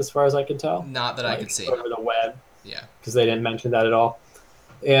sync as far as I can tell. Not that I can see. Over the web. Yeah. Because they didn't mention that at all.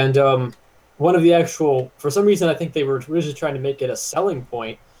 And one of the actual... For some reason, I think they were originally trying to make it a selling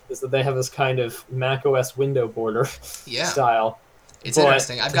point, is that they have this kind of macOS window border style. It's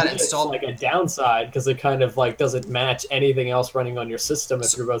interesting. I've got it installed. It's like a downside because it kind of like doesn't match anything else running on your system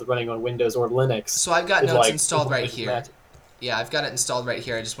if you're both running on Windows or Linux. So I've got Notes installed right here. Yeah, I've got it installed right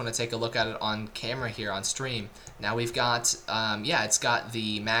here. I just want to take a look at it on camera here on stream. Now we've got, it's got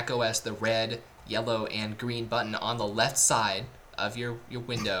the macOS, the red, yellow, and green button on the left side of your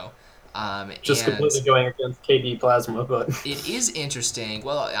window. Just completely going against KDE Plasma, but... It is interesting.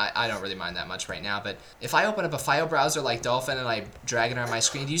 Well, I don't really mind that much right now, but if I open up a file browser like Dolphin and I drag it on my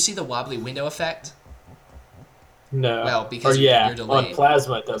screen, do you see the wobbly window effect? No. Well, because you're delayed. On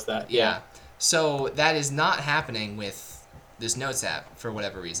Plasma it does that. Yeah. So that is not happening with this Notes app for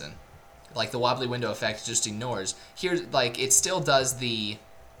whatever reason. Like the wobbly window effect just ignores. Here, like it still does the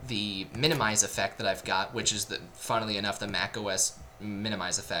minimize effect that I've got, which is funnily enough the macOS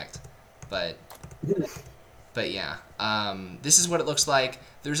minimize effect. But yeah, this is what it looks like.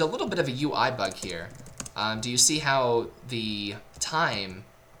 There's a little bit of a UI bug here. Do you see how the time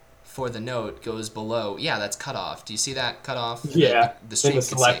for the note goes below? Yeah, that's cut off. Do you see that cut off? Yeah. The stream can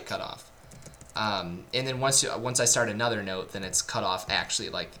see it cut off. And then once I start another note, then it's cut off. Actually,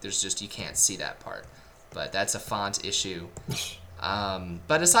 like you can't see that part. But that's a font issue.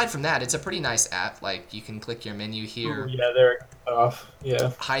 But aside from that, it's a pretty nice app. Like you can click your menu here. Yeah, they're off.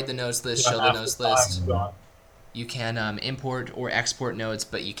 Yeah. Hide the notes list, show the notes list. You can import or export notes,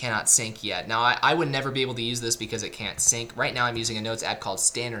 but you cannot sync yet. Now, I would never be able to use this because it can't sync. Right now, I'm using a notes app called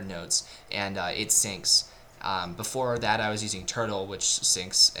Standard Notes, and it syncs. Before that, I was using Turtle, which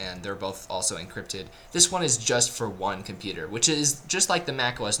syncs, and they're both also encrypted. This one is just for one computer, which is just like the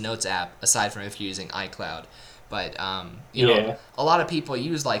macOS Notes app, aside from if you're using iCloud. But Yeah. a lot of people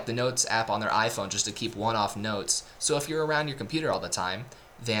use like the Notes app on their iPhone just to keep one-off notes. So if you're around your computer all the time,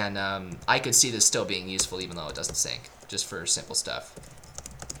 then I could see this still being useful even though it doesn't sync, just for simple stuff.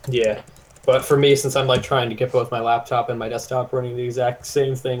 Yeah. But for me, since I'm like trying to get both my laptop and my desktop running the exact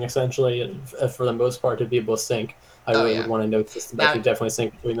same thing, essentially, and for the most part to be able to sync, I Oh really would yeah. want a note system that Now could definitely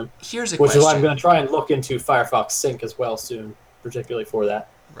sync between them. here's a Which is why I'm question. going to try and look into Firefox Sync as well soon, particularly for that.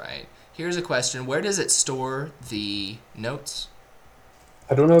 Right. Here's a question. Where does it store the notes?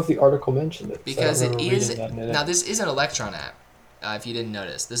 I don't know if the article mentioned it. So I don't Because it remember is reading that in it. now this is an Electron app. If you didn't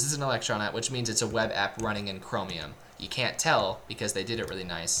notice, this is an Electron app, which means it's a web app running in Chromium. You can't tell because they did it really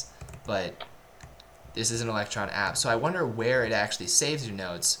nice, but this is an Electron app. So I wonder where it actually saves your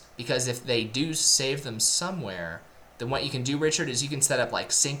notes, because if they do save them somewhere, then what you can do, Richard, is you can set up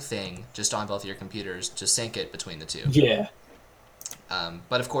like sync thing just on both of your computers to sync it between the two. Yeah.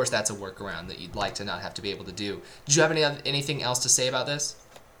 But of course, that's a workaround that you'd like to not have to be able to do. Did you have anything else to say about this?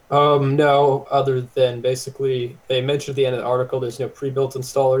 No, other than basically they mentioned at the end of the article there's no pre-built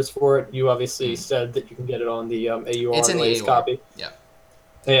installers for it. You obviously said that you can get it on the AUR It's in the latest AUR. copy. Yeah.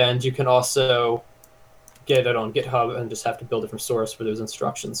 And you can also get it on GitHub and just have to build it from source for those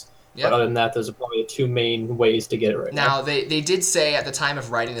instructions. But Yep. other than that, those are probably the two main ways to get it right now. Now, they did say at the time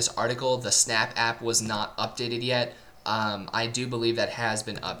of writing this article, the Snap app was not updated yet. I do believe that has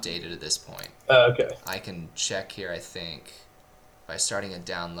been updated at this point. Okay. I can check here, I think, by starting a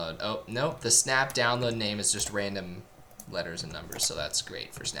download. Oh, no, the Snap download name is just random letters and numbers, so that's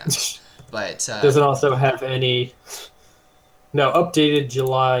great for Snap. But Does it also have any... No, updated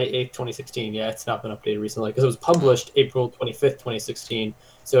July 8th, 2016. Yeah, it's not been updated recently because it was published April 25th, 2016.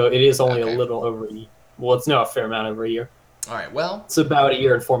 So it is only Okay. a little over a year. Well, it's now a fair amount over a year. all right, well, It's about a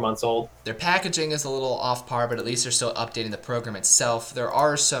year and 4 months old. their packaging is a little off par, but at least they're still updating the program itself. There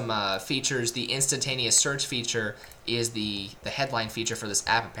are some features. The instantaneous search feature is the headline feature for this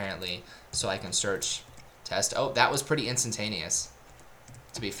app, apparently. So I can search, test. Oh, that was pretty instantaneous,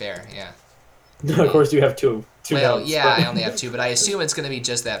 to be fair, yeah. Of course, you have two Well, notes, yeah, but- I only have two, but I assume it's going to be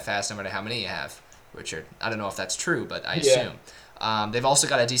just that fast no matter how many you have, Richard. I don't know if that's true, but I Yeah. assume. They've also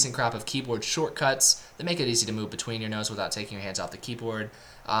got a decent crop of keyboard shortcuts that make it easy to move between your notes without taking your hands off the keyboard.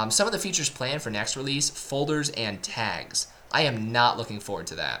 Some of the features planned for next release, folders and tags. I am not looking forward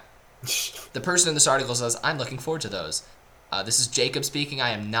to that. The person in this article says, I'm looking forward to those. This is Jacob speaking. I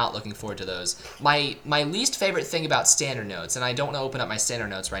am not looking forward to those. My least favorite thing about standard notes, and I don't want to open up my standard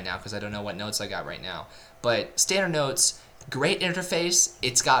notes right now because I don't know what notes I got right now, but standard notes, great interface.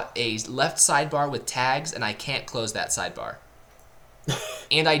 It's got a left sidebar with tags, and I can't close that sidebar.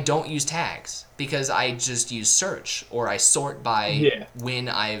 And I don't use tags because I just use search, or I sort by Yeah. when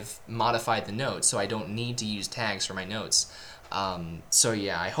I've modified the notes, so I don't need to use tags for my notes. So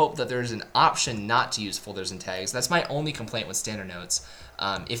yeah, I hope that there's an option not to use folders and tags. That's my only complaint with standard notes.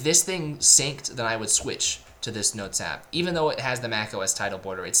 If this thing synced, then I would switch to this Notes app. Even though it has the macOS title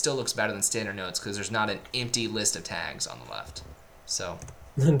border, it still looks better than standard notes because there's not an empty list of tags on the left. So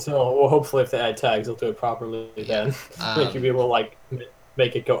Until, well, hopefully if they add tags, they'll do it properly then. Make you be able to, like,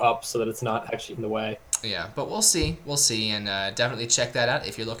 make it go up so that it's not actually in the way. yeah, but we'll see, and definitely check that out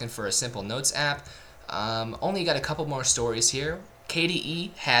if you're looking for a simple Notes app. Only got a couple more stories here.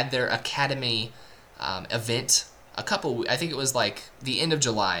 KDE had their Academy event I think it was like the end of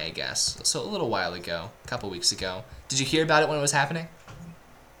July, I guess. So a little while ago, a couple weeks ago. Did you hear about it when it was happening?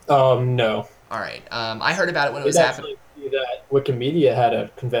 No. All right. I heard about it when it was Did happening. actually see that Wikimedia had a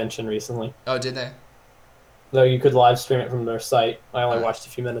convention recently. Oh, did they? Though you could live stream it from their site. I only Alright. watched a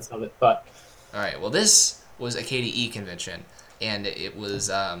few minutes of it, but All right. Well, this was a KDE convention, and it was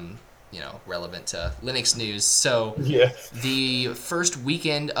relevant to Linux news. So yeah. the first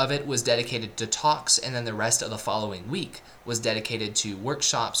weekend of it was dedicated to talks, and then the rest of the following week was dedicated to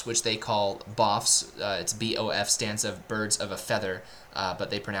workshops, which they call BOFs. It's BOF, stands of Birds of a Feather, but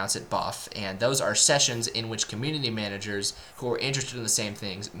they pronounce it BOF. And those are sessions in which community managers who are interested in the same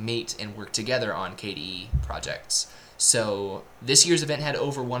things meet and work together on KDE projects. So this year's event had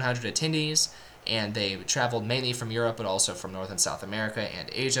over 100 attendees, and they traveled mainly from Europe, but also from North and South America and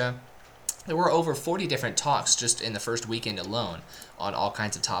Asia. There were over 40 different talks just in the first weekend alone on all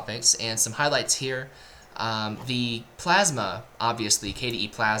kinds of topics, and some highlights here. The Plasma, obviously,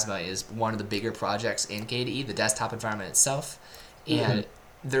 KDE Plasma is one of the bigger projects in KDE, the desktop environment itself. And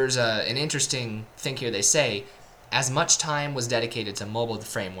there's an interesting thing here. They say as much time was dedicated to mobile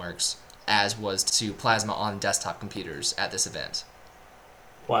frameworks as was to Plasma on desktop computers at this event.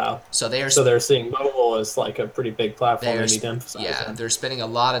 Wow. So they are So they're seeing mobile as like a pretty big platform they There's- need to emphasize. Yeah, on. they're spending a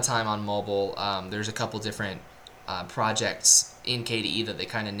lot of time on mobile. There's a couple different projects in KDE that they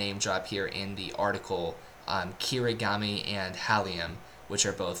kind of name drop here in the article. Kirigami and Halium, which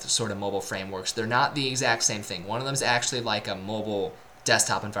are both sort of mobile frameworks. They're not the exact same thing. One of them is actually like a mobile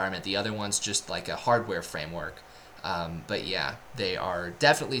desktop environment. The other one's just like a hardware framework. But yeah, they are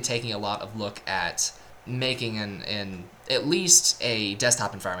definitely taking a lot of look at making an at least a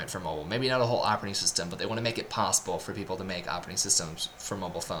desktop environment for mobile. Maybe not a whole operating system, but they want to make it possible for people to make operating systems for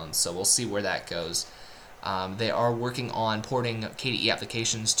mobile phones. So we'll see where that goes. They are working on porting KDE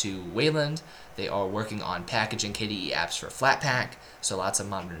applications to Wayland. They are working on packaging KDE apps for Flatpak. So lots of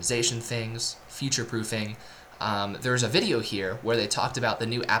modernization things, future-proofing. There's a video here where they talked about the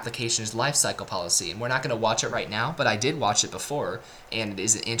new applications lifecycle policy, and we're not going to watch it right now, but I did watch it before, and it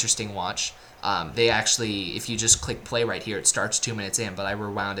is an interesting watch. They actually, if you just click play right here, it starts 2 minutes in, but I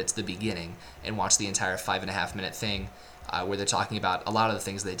rewound it to the beginning and watched the entire 5.5 minute thing where they're talking about a lot of the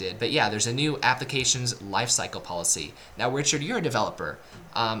things they did. But yeah, there's a new applications lifecycle policy. Now, Richard, you're a developer.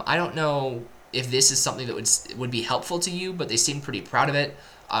 I don't know if this is something that would be helpful to you, but they seem pretty proud of it,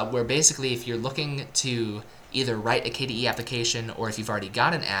 where basically if you're looking to either write a KDE application or if you've already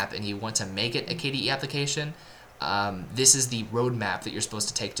got an app and you want to make it a KDE application, this is the roadmap that you're supposed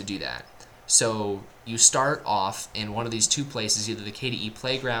to take to do that. So you start off in one of these two places, either the KDE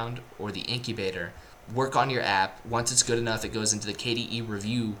Playground or the Incubator. Work on your app. Once it's good enough, it goes into the KDE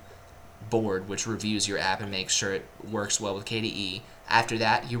review board, which reviews your app and makes sure it works well with KDE. After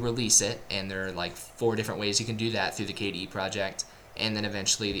that, you release it, and there are like 4 different ways you can do that through the KDE project. And then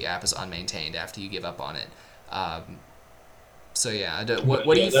eventually the app is unmaintained after you give up on it. So yeah,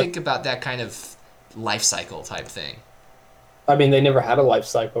 what do you think about that kind of life cycle type thing? I mean, they never had a life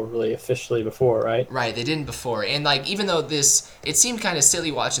cycle really officially before, right? Right, they didn't before. And like, even though it seemed kind of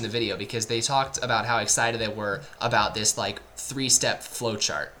silly watching the video because they talked about how excited they were about this like 3-step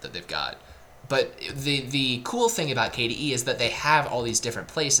flowchart that they've got. But the cool thing about KDE is that they have all these different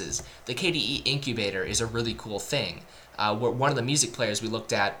places. The KDE Incubator is a really cool thing. Where one of the music players we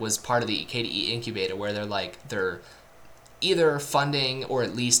looked at was part of the KDE Incubator, where they're either funding or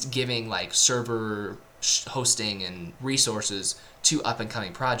at least giving like server hosting and resources to up and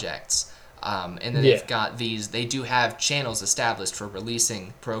coming projects. And then they've got they do have channels established for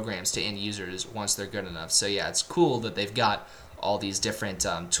releasing programs to end users once they're good enough. So yeah, it's cool that they've got all these different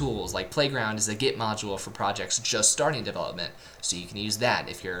tools. Like Playground is a Git module for projects just starting development, so you can use that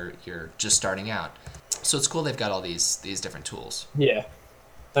if you're just starting out. So it's cool they've got all these different tools. Yeah,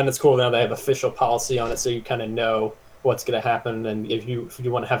 and it's cool now they have official policy on it, so you kind of know what's going to happen, and if you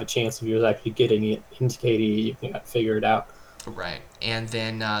want to have a chance of you actually getting it into KDE, you can figure it out. Right, and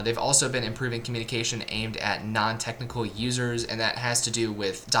then they've also been improving communication aimed at non-technical users, and that has to do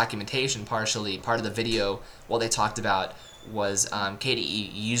with documentation partially. Part of the video, what they talked about was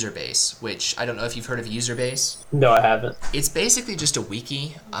KDE Userbase, which I don't know if you've heard of Userbase. No, I haven't. It's basically just a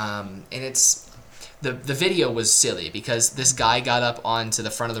wiki, and it's the video was silly because this guy got up onto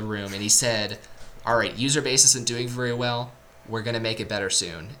the front of the room and he said, all right, Userbase isn't doing very well. We're going to make it better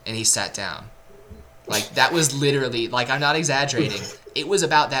soon. And he sat down. Like, that was literally, like, I'm not exaggerating. It was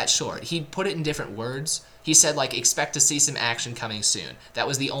about that short. He put it in different words. He said, like, expect to see some action coming soon. That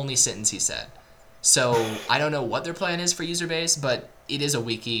was the only sentence he said. So I don't know what their plan is for Userbase, but it is a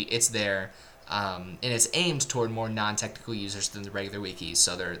wiki. It's there. And it's aimed toward more non-technical users than the regular wikis.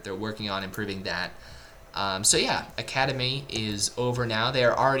 So they're working on improving that. So yeah, Academy is over now. They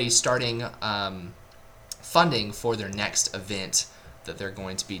are already starting funding for their next event that they're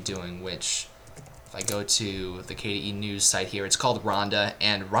going to be doing, which if I go to the KDE News site here, it's called Rhonda,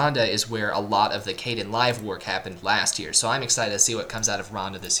 and Rhonda is where a lot of the Kdenlive work happened last year. So I'm excited to see what comes out of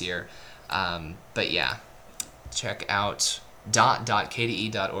Rhonda this year. But yeah, check out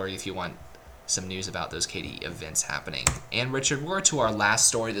dot.kde.org if you want some news about those KDE events happening. And Richard, we're to our last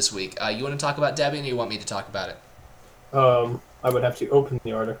story this week. You want to talk about Debian, or you want me to talk about it? I would have to open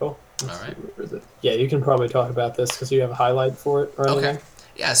the article. All right. Where is it? Yeah, you can probably talk about this because you have a highlight for it. Or anything. Okay.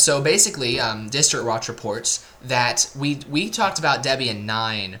 Yeah, so basically, Distrit Watch reports that we talked about Debian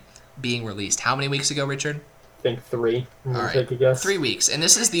 9 being released. How many weeks ago, Richard? I think 3. All right. Take a guess. 3 weeks. And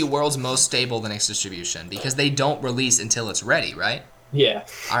this is the world's most stable Linux distribution because they don't release until it's ready, right? Yeah.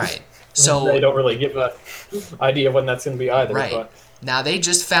 All right. So they don't really give an idea when that's going to be either. Right. But. Now, they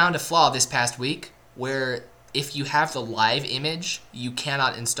just found a flaw this past week where if you have the live image, you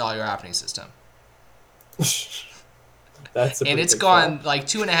cannot install your operating system. And it's gone like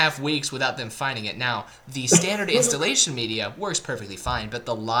 2.5 weeks without them finding it. Now, the standard installation media works perfectly fine, but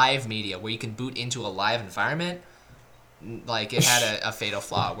the live media, where you can boot into a live environment, like it had a fatal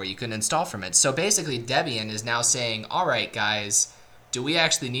flaw where you couldn't install from it. So basically, Debian is now saying, all right, guys, do we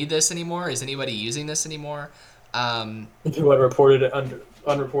actually need this anymore? Is anybody using this anymore? People have reported it under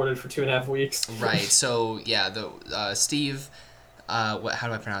unreported for 2.5 weeks. Right. So yeah, the Steve. How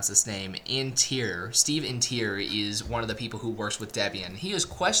do I pronounce this name? Intier. Steve Intier is one of the people who works with Debian. He is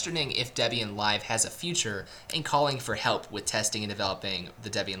questioning if Debian Live has a future and calling for help with testing and developing the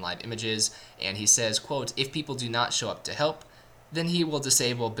Debian Live images. And he says, quote, if people do not show up to help, then he will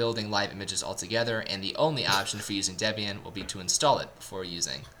disable building live images altogether, and the only option for using Debian will be to install it before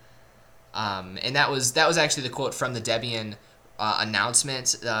using. And that was actually the quote from the Debian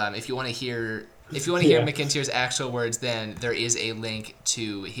announcement. If you want to hear McIntier's actual words, then there is a link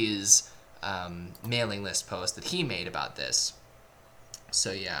to his mailing list post that he made about this.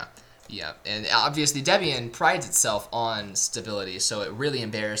 So yeah, and obviously Debian prides itself on stability, so it really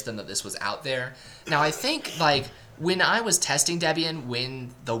embarrassed them that this was out there. Now I think like when I was testing Debian,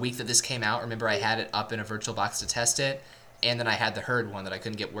 the week that this came out, remember I had it up in a VirtualBox to test it, and then I had the herd one that I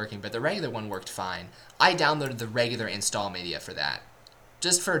couldn't get working, but the regular one worked fine. I downloaded the regular install media for that,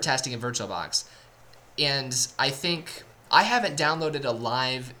 just for testing in VirtualBox. And I think I haven't downloaded a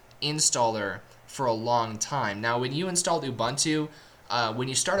live installer for a long time. Now, when you installed Ubuntu, when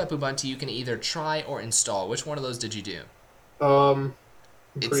you start up Ubuntu, you can either try or install. Which one of those did you do? I'm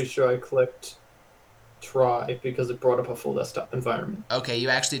pretty sure I clicked try because it brought up a full desktop environment. Okay, you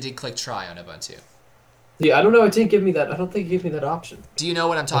actually did click try on Ubuntu. Yeah, I don't know. It didn't give me that. I don't think it gave me that option. Do you know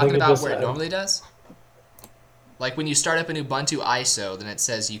what I'm talking about where it normally does? Like when you start up an Ubuntu ISO, then it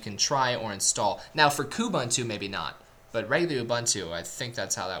says you can try or install. Now for Kubuntu, maybe not. But regular Ubuntu, I think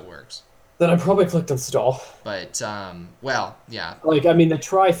that's how that works. Then I probably clicked install. But, well, yeah. Like, I mean, the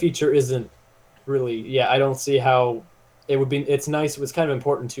try feature isn't really... Yeah, I don't see how it would be... It's nice. It was kind of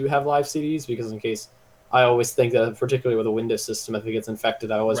important to have live CDs because in case... I always think that, particularly with a Windows system, if it gets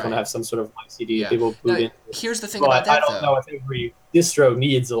infected, I always want to have some sort of live CD people boot in. Here's the thing about that, though. I don't know if every distro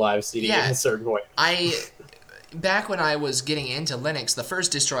needs a live CD in a certain way. Back when I was getting into Linux, the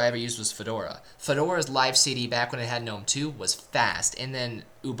first distro I ever used was Fedora. Fedora's live CD back when it had GNOME 2 was fast, and then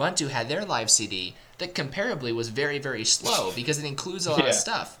Ubuntu had their live CD that comparably was very, very slow because it includes a lot of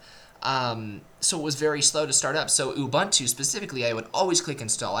stuff. So it was very slow to start up. So Ubuntu specifically, I would always click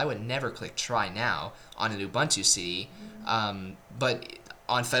install. I would never click try now on an Ubuntu CD. But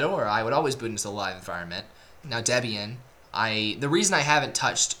on Fedora, I would always boot into the live environment. Now Debian, the reason I haven't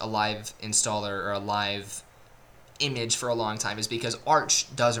touched a live installer or a live image for a long time is because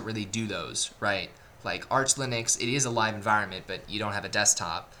Arch doesn't really do those, right? Like Arch Linux, it is a live environment, but you don't have a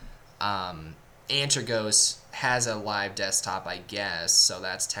desktop. Antergos has a live desktop, I guess, so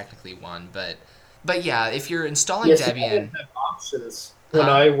that's technically one. But yeah, if you're installing Debian, have options. When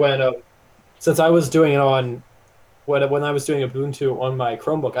I went, since I was doing it on when I was doing Ubuntu on my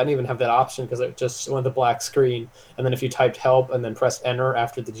Chromebook, I didn't even have that option because it just went the black screen. And then if you typed help and then pressed enter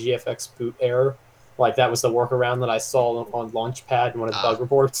after the GFX boot error, like that was the workaround that I saw on Launchpad in one of the bug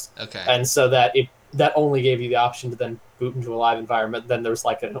reports. Okay. And so that only gave you the option to then boot into a live environment. Then there was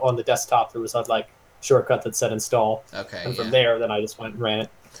like on the desktop there was a like shortcut that said install. Okay. And from there, then I just went and ran it.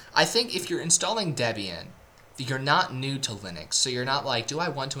 I think if you're installing Debian, you're not new to Linux, so you're not like, do I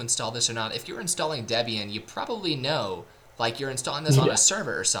want to install this or not? If you're installing Debian, you probably know, like you're installing this on a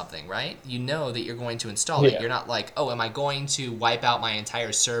server or something, right? You know that you're going to install it. You're not like, oh, am I going to wipe out my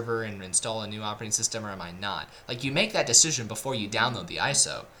entire server and install a new operating system, or am I not? Like you make that decision before you download the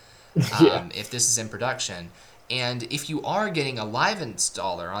ISO, if this is in production. And if you are getting a live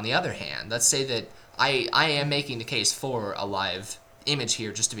installer, on the other hand, let's say that I am making the case for a live image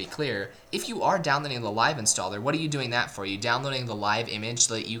here, just to be clear. If you are downloading the live installer, what are you doing that for? Are you downloading the live image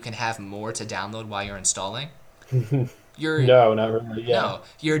so that you can have more to download while you're installing? No, not really. Yeah. No,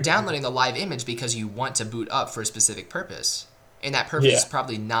 you're downloading the live image because you want to boot up for a specific purpose. And that purpose is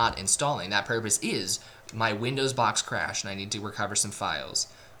probably not installing. That purpose is my Windows box crashed and I need to recover some files.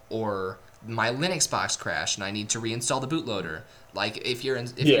 Or my Linux box crashed and I need to reinstall the bootloader. Like if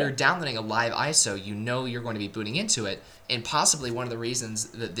you're downloading a live ISO, you know you're going to be booting into it, and possibly one of the reasons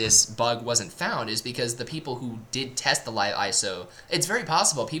that this bug wasn't found is because the people who did test the live ISO, it's very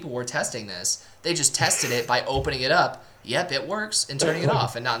possible people were testing this. They just tested it by opening it up. Yep, it works, and turning it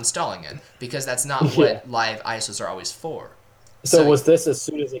off and not installing it, because that's not what live ISOs are always for. So was this as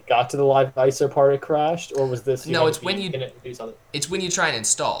soon as it got to the live ISO part it crashed, or was this? No, it's when you try and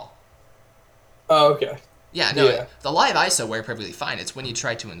install. Oh, okay. Yeah, no, the live ISO worked perfectly fine. It's when you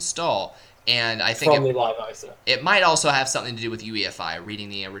try to install, and I think from the live ISO. It might also have something to do with UEFI, reading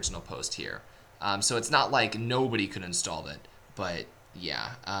the original post here. So it's not like nobody could install it, but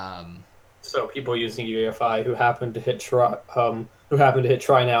yeah. So people using UEFI who happened to hit try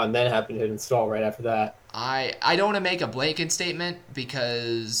now and then happened to hit install right after that. I don't want to make a blanket statement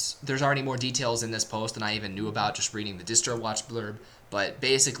because there's already more details in this post than I even knew about just reading the distro watch blurb. But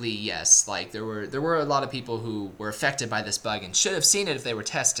basically, yes, like there were a lot of people who were affected by this bug and should have seen it if they were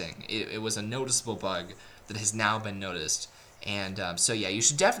testing. It was a noticeable bug that has now been noticed. And so yeah, you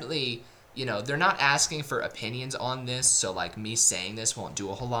should definitely, they're not asking for opinions on this, so like me saying this won't do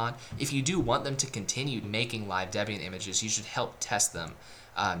a whole lot. If you do want them to continue making live Debian images, you should help test them.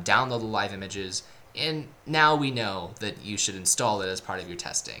 Download the live images, and now we know that you should install it as part of your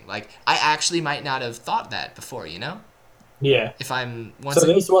testing. Like, I actually might not have thought that before, Yeah. If I'm So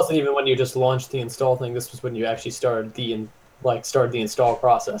this wasn't even when you just launched the install thing. This was when you actually started the install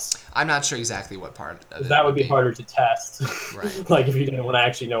process. I'm not sure exactly what part of it That would be harder to test. Right. Like if you didn't want to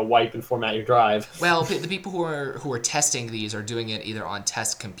actually wipe and format your drive. Well, the people who are testing these are doing it either on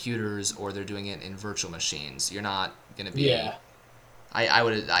test computers or they're doing it in virtual machines. You're not going to be. Yeah. I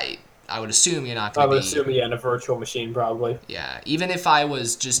would assume you're not going to be. I would assume, in a virtual machine probably. Yeah. Even if I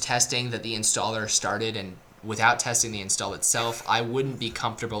was just testing that the installer started and without testing the install itself, I wouldn't be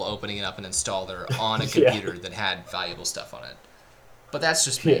comfortable opening it up an installer on a computer that had valuable stuff on it. But that's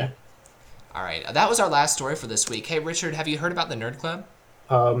just me. Yeah. All right. That was our last story for this week. Hey, Richard, have you heard about the Nerd Club?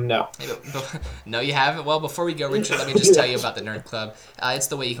 No. No, you haven't? Well, before we go, Richard, let me just tell you about the Nerd Club. It's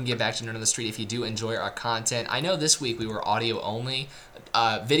the way you can get back to Nerd on the Street if you do enjoy our content. I know this week we were audio only.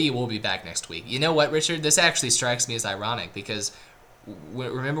 Video will be back next week. You know what, Richard? This actually strikes me as ironic because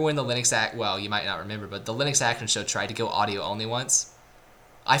remember when the Linux well, you might not remember, but the Linux Action Show tried to go audio only once?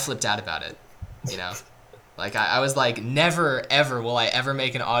 I flipped out about it, Like, I was like, never, ever will I ever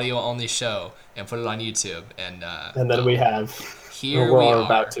make an audio only show and put it on YouTube. And then we have. Here we are.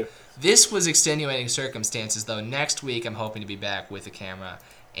 About to. This was extenuating circumstances, though. Next week, I'm hoping to be back with a camera.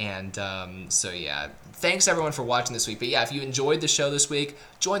 And so, yeah. Thanks, everyone, for watching this week. But, yeah, if you enjoyed the show this week,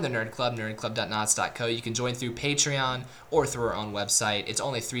 join the Nerd Club, nerdclub.knots.co. You can join through Patreon or through our own website. It's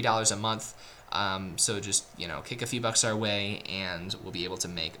only $3 a month. So just, kick a few bucks our way, and we'll be able to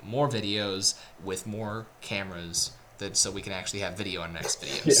make more videos with more cameras so we can actually have video on our next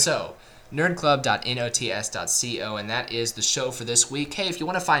video. Yeah. So, nerdclub.nots.co, and that is the show for this week. Hey, if you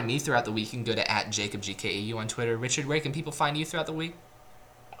want to find me throughout the week, you can go to @JacobGKAU on Twitter. Richard, where can people find you throughout the week?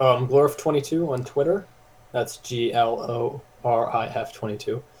 Glorif22 on Twitter. That's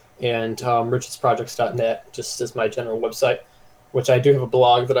GLORIF22. And richardsprojects.net, just as my general website, which I do have a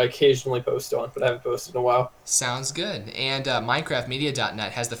blog that I occasionally post on, but I haven't posted in a while. Sounds good. And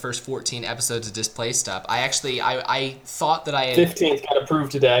minecraftmedia.net has the first 14 episodes of Displaced up. I thought that I had... 15th got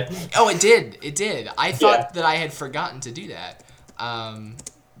approved today. Oh, it did. It did. I thought that I had forgotten to do that.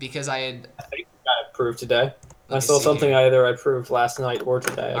 Because I had... I think it got approved today. I saw something either I approved last night or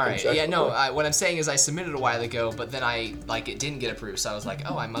today. All right. Yeah, no, what I'm saying is I submitted a while ago, but then it didn't get approved, so I was like,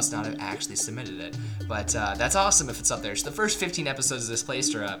 oh, I must not have actually submitted it. But that's awesome if it's up there. So the first 15 episodes of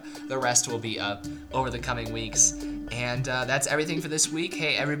Displaced are up. The rest will be up over the coming weeks. And that's everything for this week.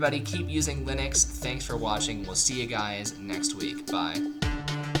 Hey, everybody, keep using Linux. Thanks for watching. We'll see you guys next week. Bye.